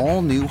in the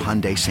all-new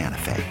Hyundai Santa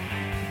Fe.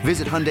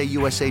 Visit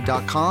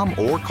HyundaiUSA.com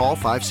or call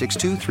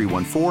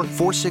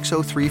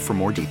 562-314-4603 for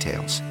more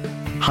details.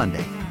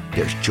 Hyundai,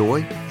 there's joy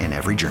in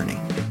every journey.